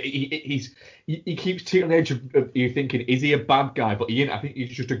 He keeps teetering on the edge of you thinking, is he a bad guy? But he ain't. I think he's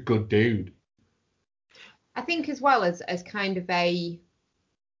just a good dude. I think as well as kind of a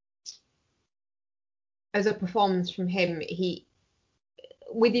performance from him, he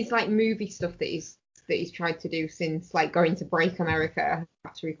with his like movie stuff that he's tried to do since like going to break America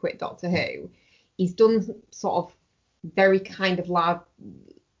after he quit Doctor Who, he's done sort of very kind of larger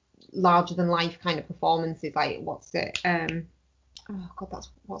than life kind of performances. Like what's it? Oh God,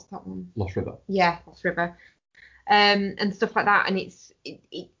 what's that one? Lost River. Yeah, Lost River. And stuff like that. And it's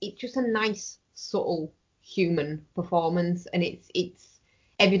just a nice, subtle human performance, and it's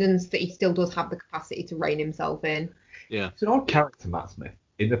evidence that he still does have the capacity to rein himself in. Yeah. It's an odd character, Matt Smith,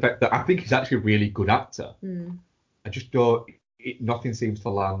 in the fact that I think he's actually a really good actor. I just don't. Nothing seems to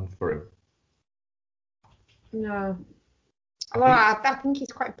land for him. No. Well, I think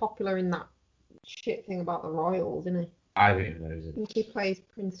he's quite popular in that shit thing about the royals, isn't he? I don't even know. I think he plays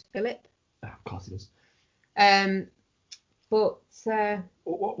Prince Philip. Oh, of course he does. But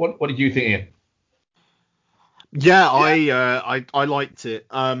what did you think, Ian? Yeah, I liked it.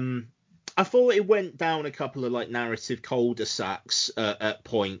 I thought it went down a couple of like narrative cul-de-sacs at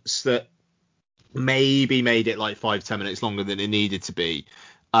points that maybe made it like 5-10 minutes longer than it needed to be.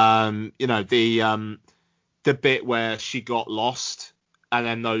 The bit where she got lost and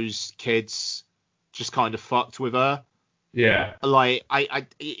then those kids just kind of fucked with her. Yeah. Like I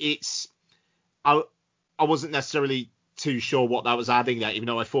wasn't necessarily too sure what that was adding there, even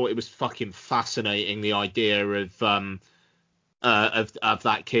though I thought it was fucking fascinating, the idea of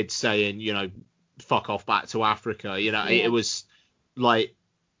that kid saying, fuck off back to Africa. It was like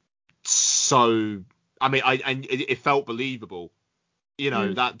so. I mean, it felt believable.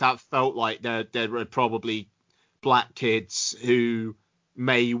 That felt like there were probably black kids who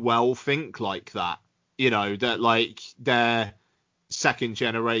may well think like that. That like they're second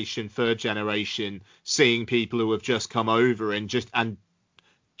generation, third generation, seeing people who have just come over and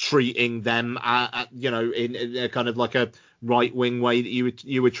treating them in a kind of like a right wing way that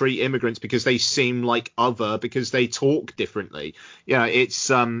you would treat immigrants because they seem like other, because they talk differently. It's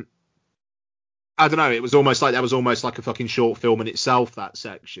I don't know. It was almost like that was almost like a fucking short film in itself, that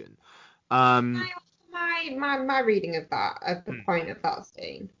section. My reading of that, at the point of that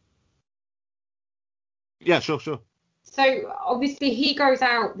scene. Yeah, sure. So obviously he goes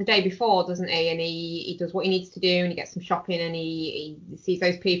out the day before, doesn't he? And he does what he needs to do, and he gets some shopping, and he sees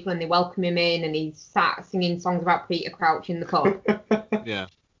those people, and they welcome him in, and he's sat singing songs about Peter Crouch in the pub. Yeah.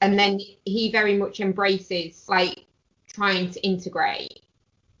 And then he very much embraces like trying to integrate.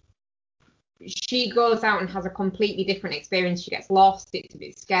 She goes out and has a completely different experience. She gets lost. It's a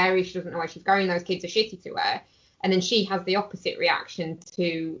bit scary. She doesn't know where she's going. Those kids are shitty to her. And then she has the opposite reaction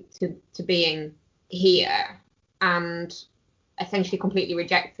to being here, and essentially completely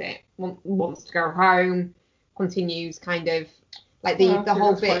rejects it. Wants to go home. Continues kind of like the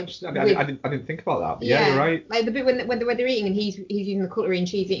whole bit. I didn't think about that. Yeah, you're right. Like the bit when they're eating and he's using the cutlery and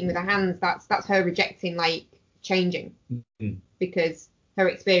she's eating with her hands. That's her rejecting like changing because her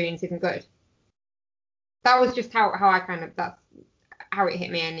experience isn't good. That was just how I kind of, that's how it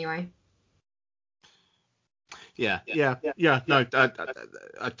hit me anyway. Yeah. No,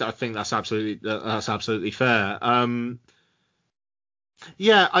 I think that's absolutely fair.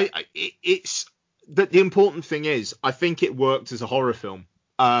 It's the important thing is I think it worked as a horror film.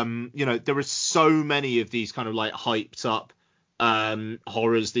 There are so many of these kind of like hyped up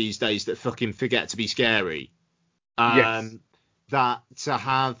horrors these days that fucking forget to be scary. Yes. That to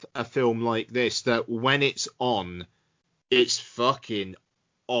have a film like this, that when it's on, it's fucking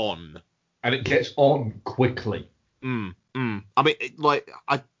on. And it gets on quickly. I mean,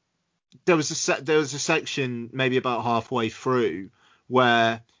 there was a section maybe about halfway through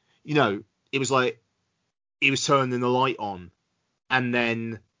where, it was like he was turning the light on, and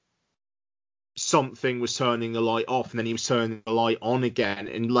then something was turning the light off, and then he was turning the light on again,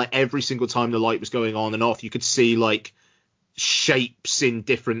 and like every single time the light was going on and off, you could see like shapes in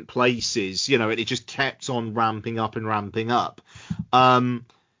different places, and it just kept on ramping up and ramping up. And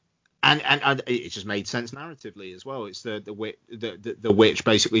it just made sense narratively as well. It's the witch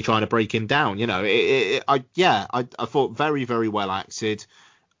basically trying to break him down. I thought very, very well acted.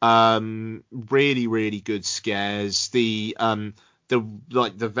 Really, really good scares. The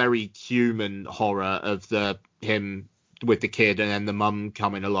very human horror of him with the kid and then the mum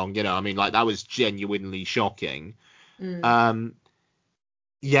coming along. That was genuinely shocking. I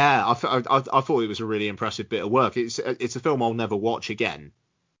thought it was a really impressive bit of work. It's a film I'll never watch again.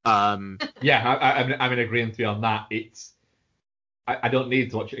 I'm in agreement with you on that. I don't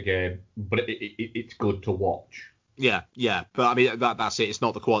need to watch it again, but it's good to watch. Yeah, but I mean that's it. It's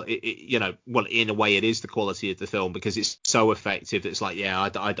not the quality. In a way, it is the quality of the film because it's so effective. It's like, I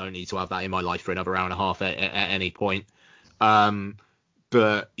don't need to have that in my life for another hour and a half at any point.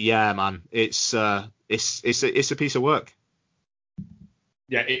 But yeah, man, it's a piece of work.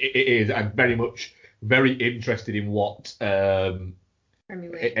 Yeah, it is. I'm very interested in what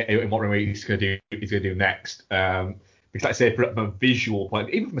Remy is going to do next. Because, like I say, from a visual point,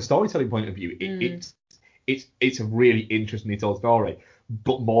 even from a storytelling point of view, it's a really interestingly told story.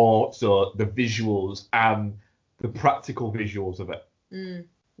 But more so the visuals and the practical visuals of it.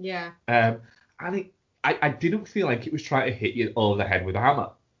 Yeah. And I didn't feel like it was trying to hit you over the head with a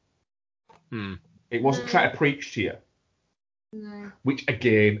hammer. It wasn't trying to preach to you. No. Which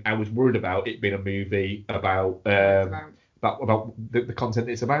again, I was worried about it being a movie about the content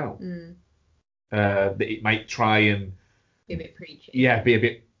it's about. That it might try and be a bit preachy. Yeah, be a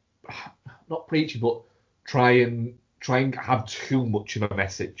bit not preachy, but try and have too much of a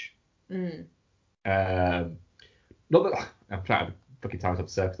message. Not that I'm trying to fucking tie up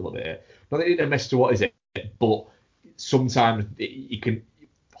circles a little bit here. Not that it a message to what is it, but sometimes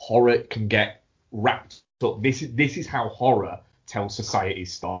horror can get wrapped up. This is how horror tells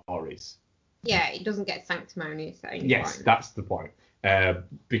society's stories. Yeah, it doesn't get sanctimonious at any Yes, point. that's the point.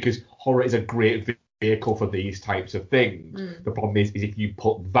 Because horror is a great vehicle for these types of things. The problem is if you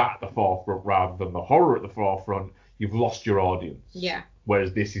put that at the forefront rather than the horror at the forefront, you've lost your audience. Yeah.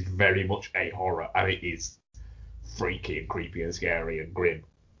 Whereas this is very much a horror, and it is freaky and creepy and scary and grim.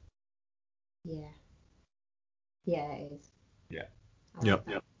 Yeah. Yeah, it is. Yeah.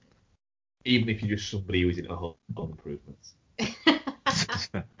 Yep. Even if you're just somebody who's into home improvements.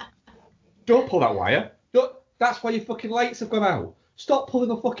 Don't pull that wire. That's why your fucking lights have gone out. Stop pulling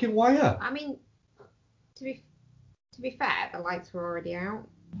the fucking wire. I mean, to be fair, the lights were already out.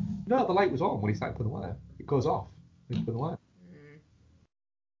 No, the light was on when he started pulling the wire. It goes off when you pull the wire.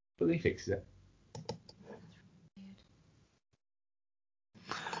 But then he fixes it.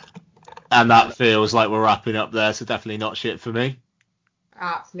 And that feels like we're wrapping up there, so definitely not shit for me.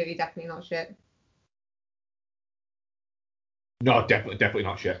 Absolutely, definitely not shit. No, definitely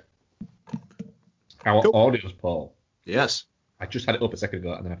not shit. Our audio's Paul. Yes. I just had it up a second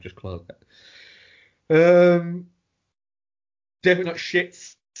ago and then I've just closed it. Definitely not shit.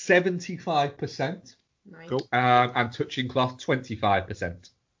 75%. Nice. Cool. And touching cloth, 25%.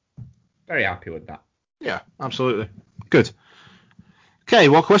 Very happy with that. Yeah, absolutely. Good. Okay,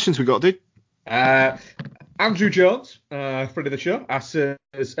 what questions we got, dude? Andrew Jones, friend of the show, asks,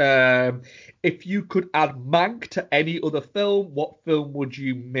 if you could add Mank to any other film, what film would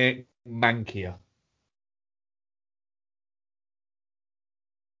you make Mankier?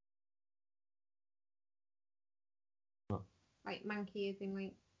 Like Mankey is in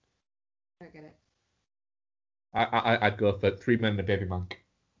like. I don't get it. I'd go for Three Men and a Baby Mank.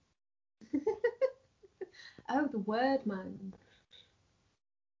 Oh, the word man.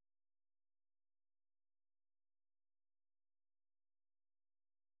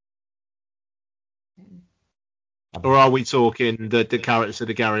 Or are we talking the character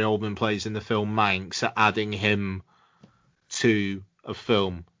that Gary Oldman plays in the film Mank, so adding him to a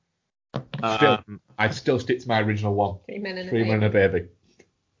film? I'd still stick to my original one. Three Men and a Baby.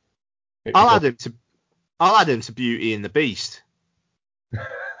 I'll add him to Beauty and the Beast.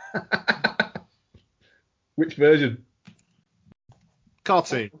 Which version?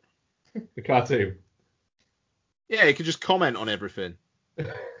 Cartoon. The cartoon. Yeah, you could just comment on everything. I'll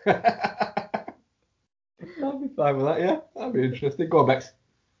be fine with that, yeah. That'd be interesting. Go on, Bex.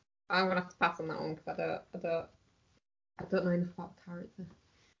 I'm gonna have to pass on that one because I don't know enough about the character.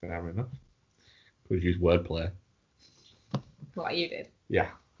 Fair enough. Could use wordplay. What you did? Yeah,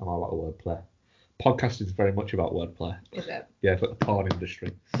 I'm all about wordplay. Podcasting is very much about wordplay. Is it? Yeah, it's like the porn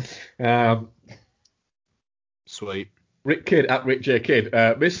industry. Sweet. Rick Kidd at Rick J Kidd.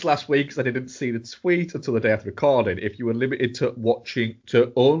 Missed last week because I didn't see the tweet until the day after recording. If you were limited to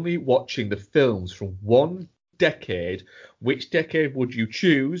only watching the films from one decade, which decade would you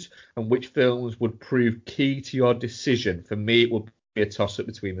choose, and which films would prove key to your decision? For me, it would be a toss-up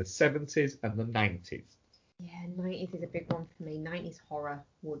between the 70s and the 90s. Yeah, 90s is a big one for me. 90s horror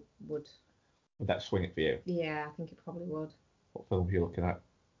would. Would that swing it for you? Yeah, I think it probably would. What films are you looking at?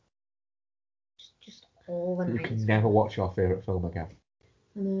 Just all the 90s. You can never watch your favourite film again.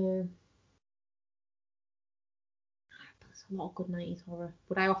 I know. There's a lot of good 90s horror.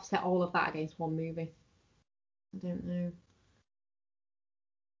 Would I offset all of that against one movie? I don't know.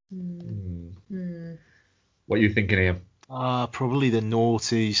 What are you thinking, Ian? Probably the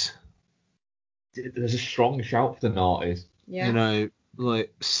noughties. There's a strong shout for the noughties. Yeah. You know,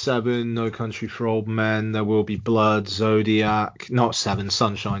 like Seven, No Country for Old Men, There Will Be Blood, Zodiac, not Seven,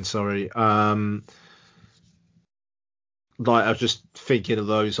 Sunshine, sorry. Like, I was just thinking of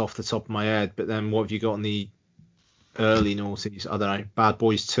those off the top of my head, but then what have you got in the early noughties? I don't know. Bad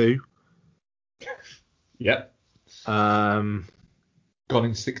Boys 2. Yep. Gone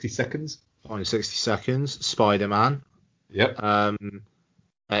in 60 Seconds. Gone in 60 Seconds. Spider-Man. Yep.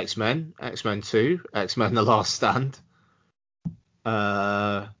 X-Men. X-Men 2. X-Men The Last Stand.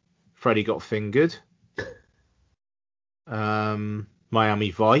 Freddy Got Fingered.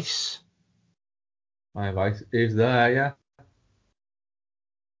 Miami Vice. Miami Vice is there, yeah.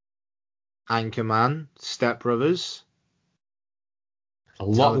 Anchorman. Step Brothers. A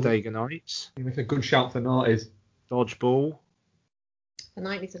lot Talladega Nights. You make a good shout for noughties. Dodgeball. The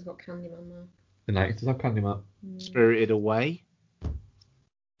 90s has got Candyman though. The 90s does have Candyman. Spirited Away.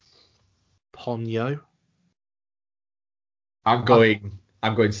 Ponyo. I'm going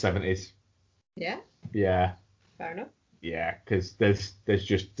 70s. Yeah. Yeah. Fair enough. Yeah, because there's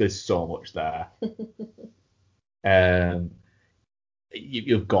so much there.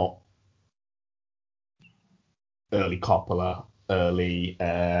 You've got early Coppola, early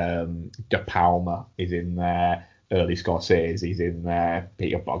De Palma is in there, early Scorsese is in there,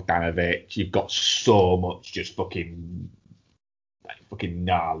 Peter Bogdanovich. You've got so much just fucking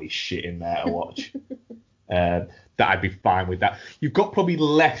gnarly shit in there to watch. That I'd be fine with that. You've got probably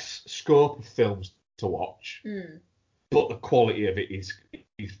less scope of films to watch, but the quality of it is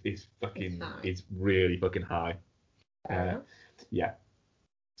really fucking high. Yeah.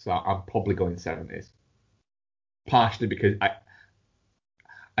 So I'm probably going 70s. Partially because I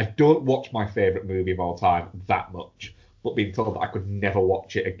don't watch my favourite movie of all time that much, but being told that I could never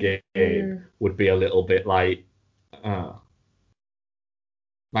watch it again would be a little bit like,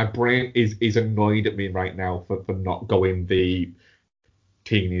 my brain is annoyed at me right now for not going the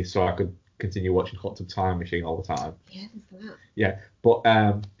teenies so I could continue watching Quantum Time Machine all the time. Yeah, there's that. Yeah, but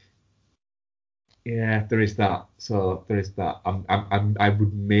yeah, there is that. So there is that. I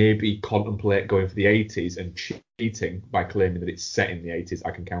would maybe contemplate going for the 80s and cheating by claiming that it's set in the 80s.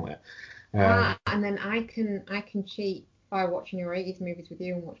 I can count it. And then I can cheat by watching your 80s movies with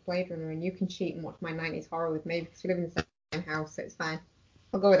you and watch Blade Runner, and you can cheat and watch my 90s horror with me because we live in the same house, so it's fine.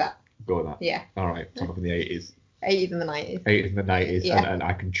 I'll go with that. Go with that. Yeah. All right. Top up in the 80s. 80s and the 90s. 80s and the 90s, Yeah. and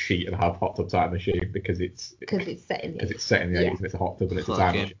I can cheat and have Hot Tub Time Machine because it's set in the 80s. Because it's set in the 80s and it's a hot tub and it's a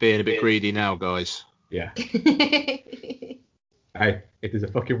time machine. Being a bit greedy now, guys. Yeah. Hey, if there's a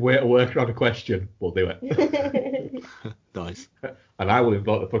fucking way to work around a question, we'll do it. Nice. And I will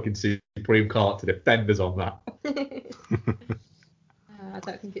invoke the fucking Supreme Court to defend us on that. I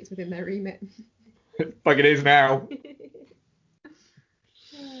don't think it's within their remit. Fucking is now.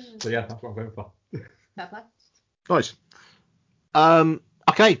 So yeah, that's what I'm going for. Nice.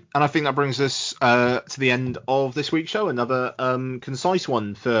 Okay, and I think that brings us to the end of this week's show. Another concise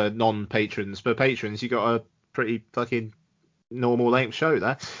one for non-patrons. For patrons, you got a pretty fucking normal length show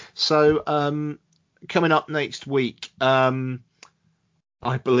there. So coming up next week, I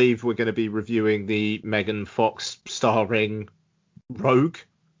believe we're going to be reviewing the Megan Fox starring Rogue.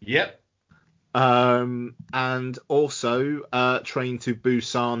 Yep. And also Train to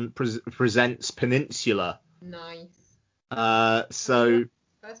Busan presents Peninsula. Nice. So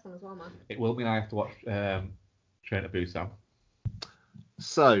first one as well, man. It will mean I have to watch Train to Busan.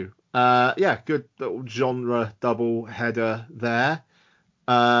 So yeah, good little genre double header there.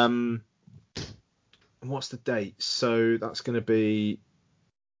 What's the date? So that's going to be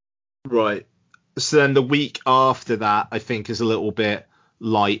right. So then the week after that, I think, is a little bit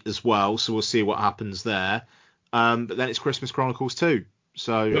light as well. So we'll see what happens there. But then it's Christmas Chronicles 2.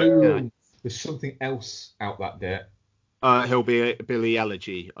 So yeah. There's something else out that day. He'll be Billy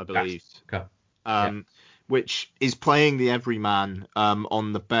Elegy, I believe. Yes. Okay. Which is playing the Everyman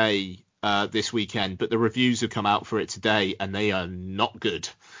on the Bay this weekend, but the reviews have come out for it today and they are not good.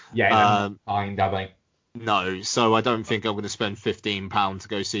 Yeah, I think. No, so I don't think I'm going to spend £15 to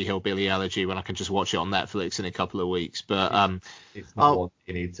go see Hillbilly Elegy when I can just watch it on Netflix in a couple of weeks. But it's not one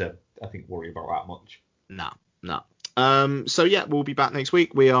you need to, I think, worry about that much. No. So yeah, we'll be back next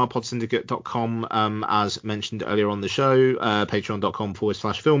week. We are podsyndicate.com, as mentioned earlier on the show,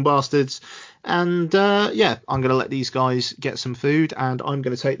 patreon.com/filmbastards. And yeah, I'm going to let these guys get some food, and I'm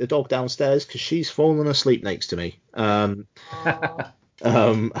going to take the dog downstairs because she's fallen asleep next to me.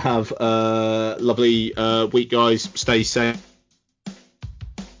 Have a lovely week, guys. Stay safe.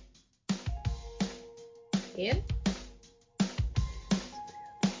 Ian?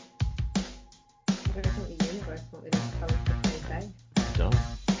 I don't think the universe wanted us to tell us to stay safe. Done.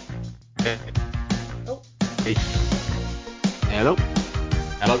 Oh. Hey. Hello.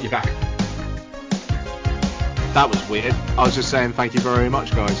 Hello, you're back. That was weird. I was just saying thank you very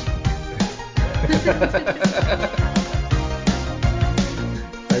much, guys.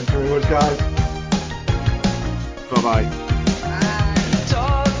 Thanks very much, guys. Bye-bye.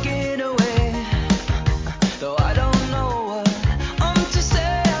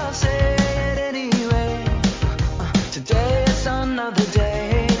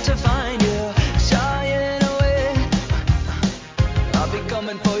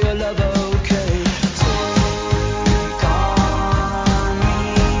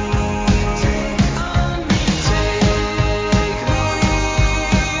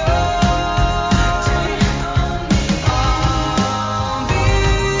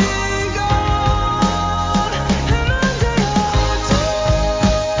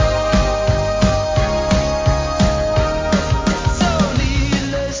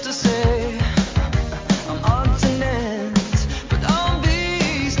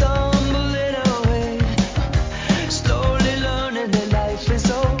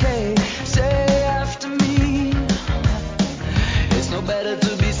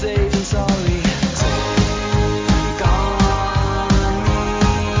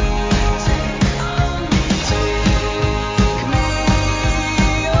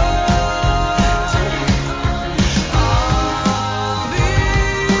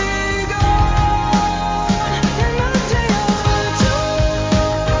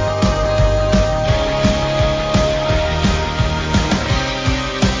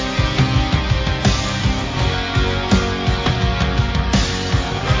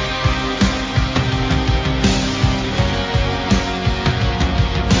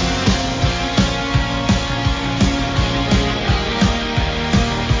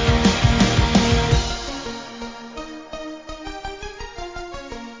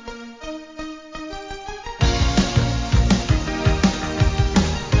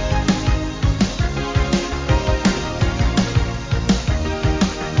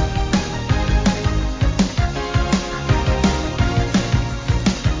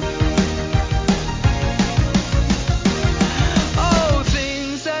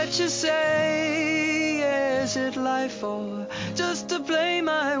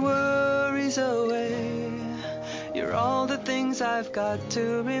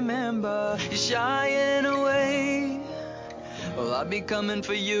 to remember you shying away. Well, I'll be coming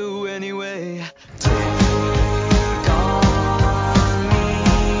for you anyway. Take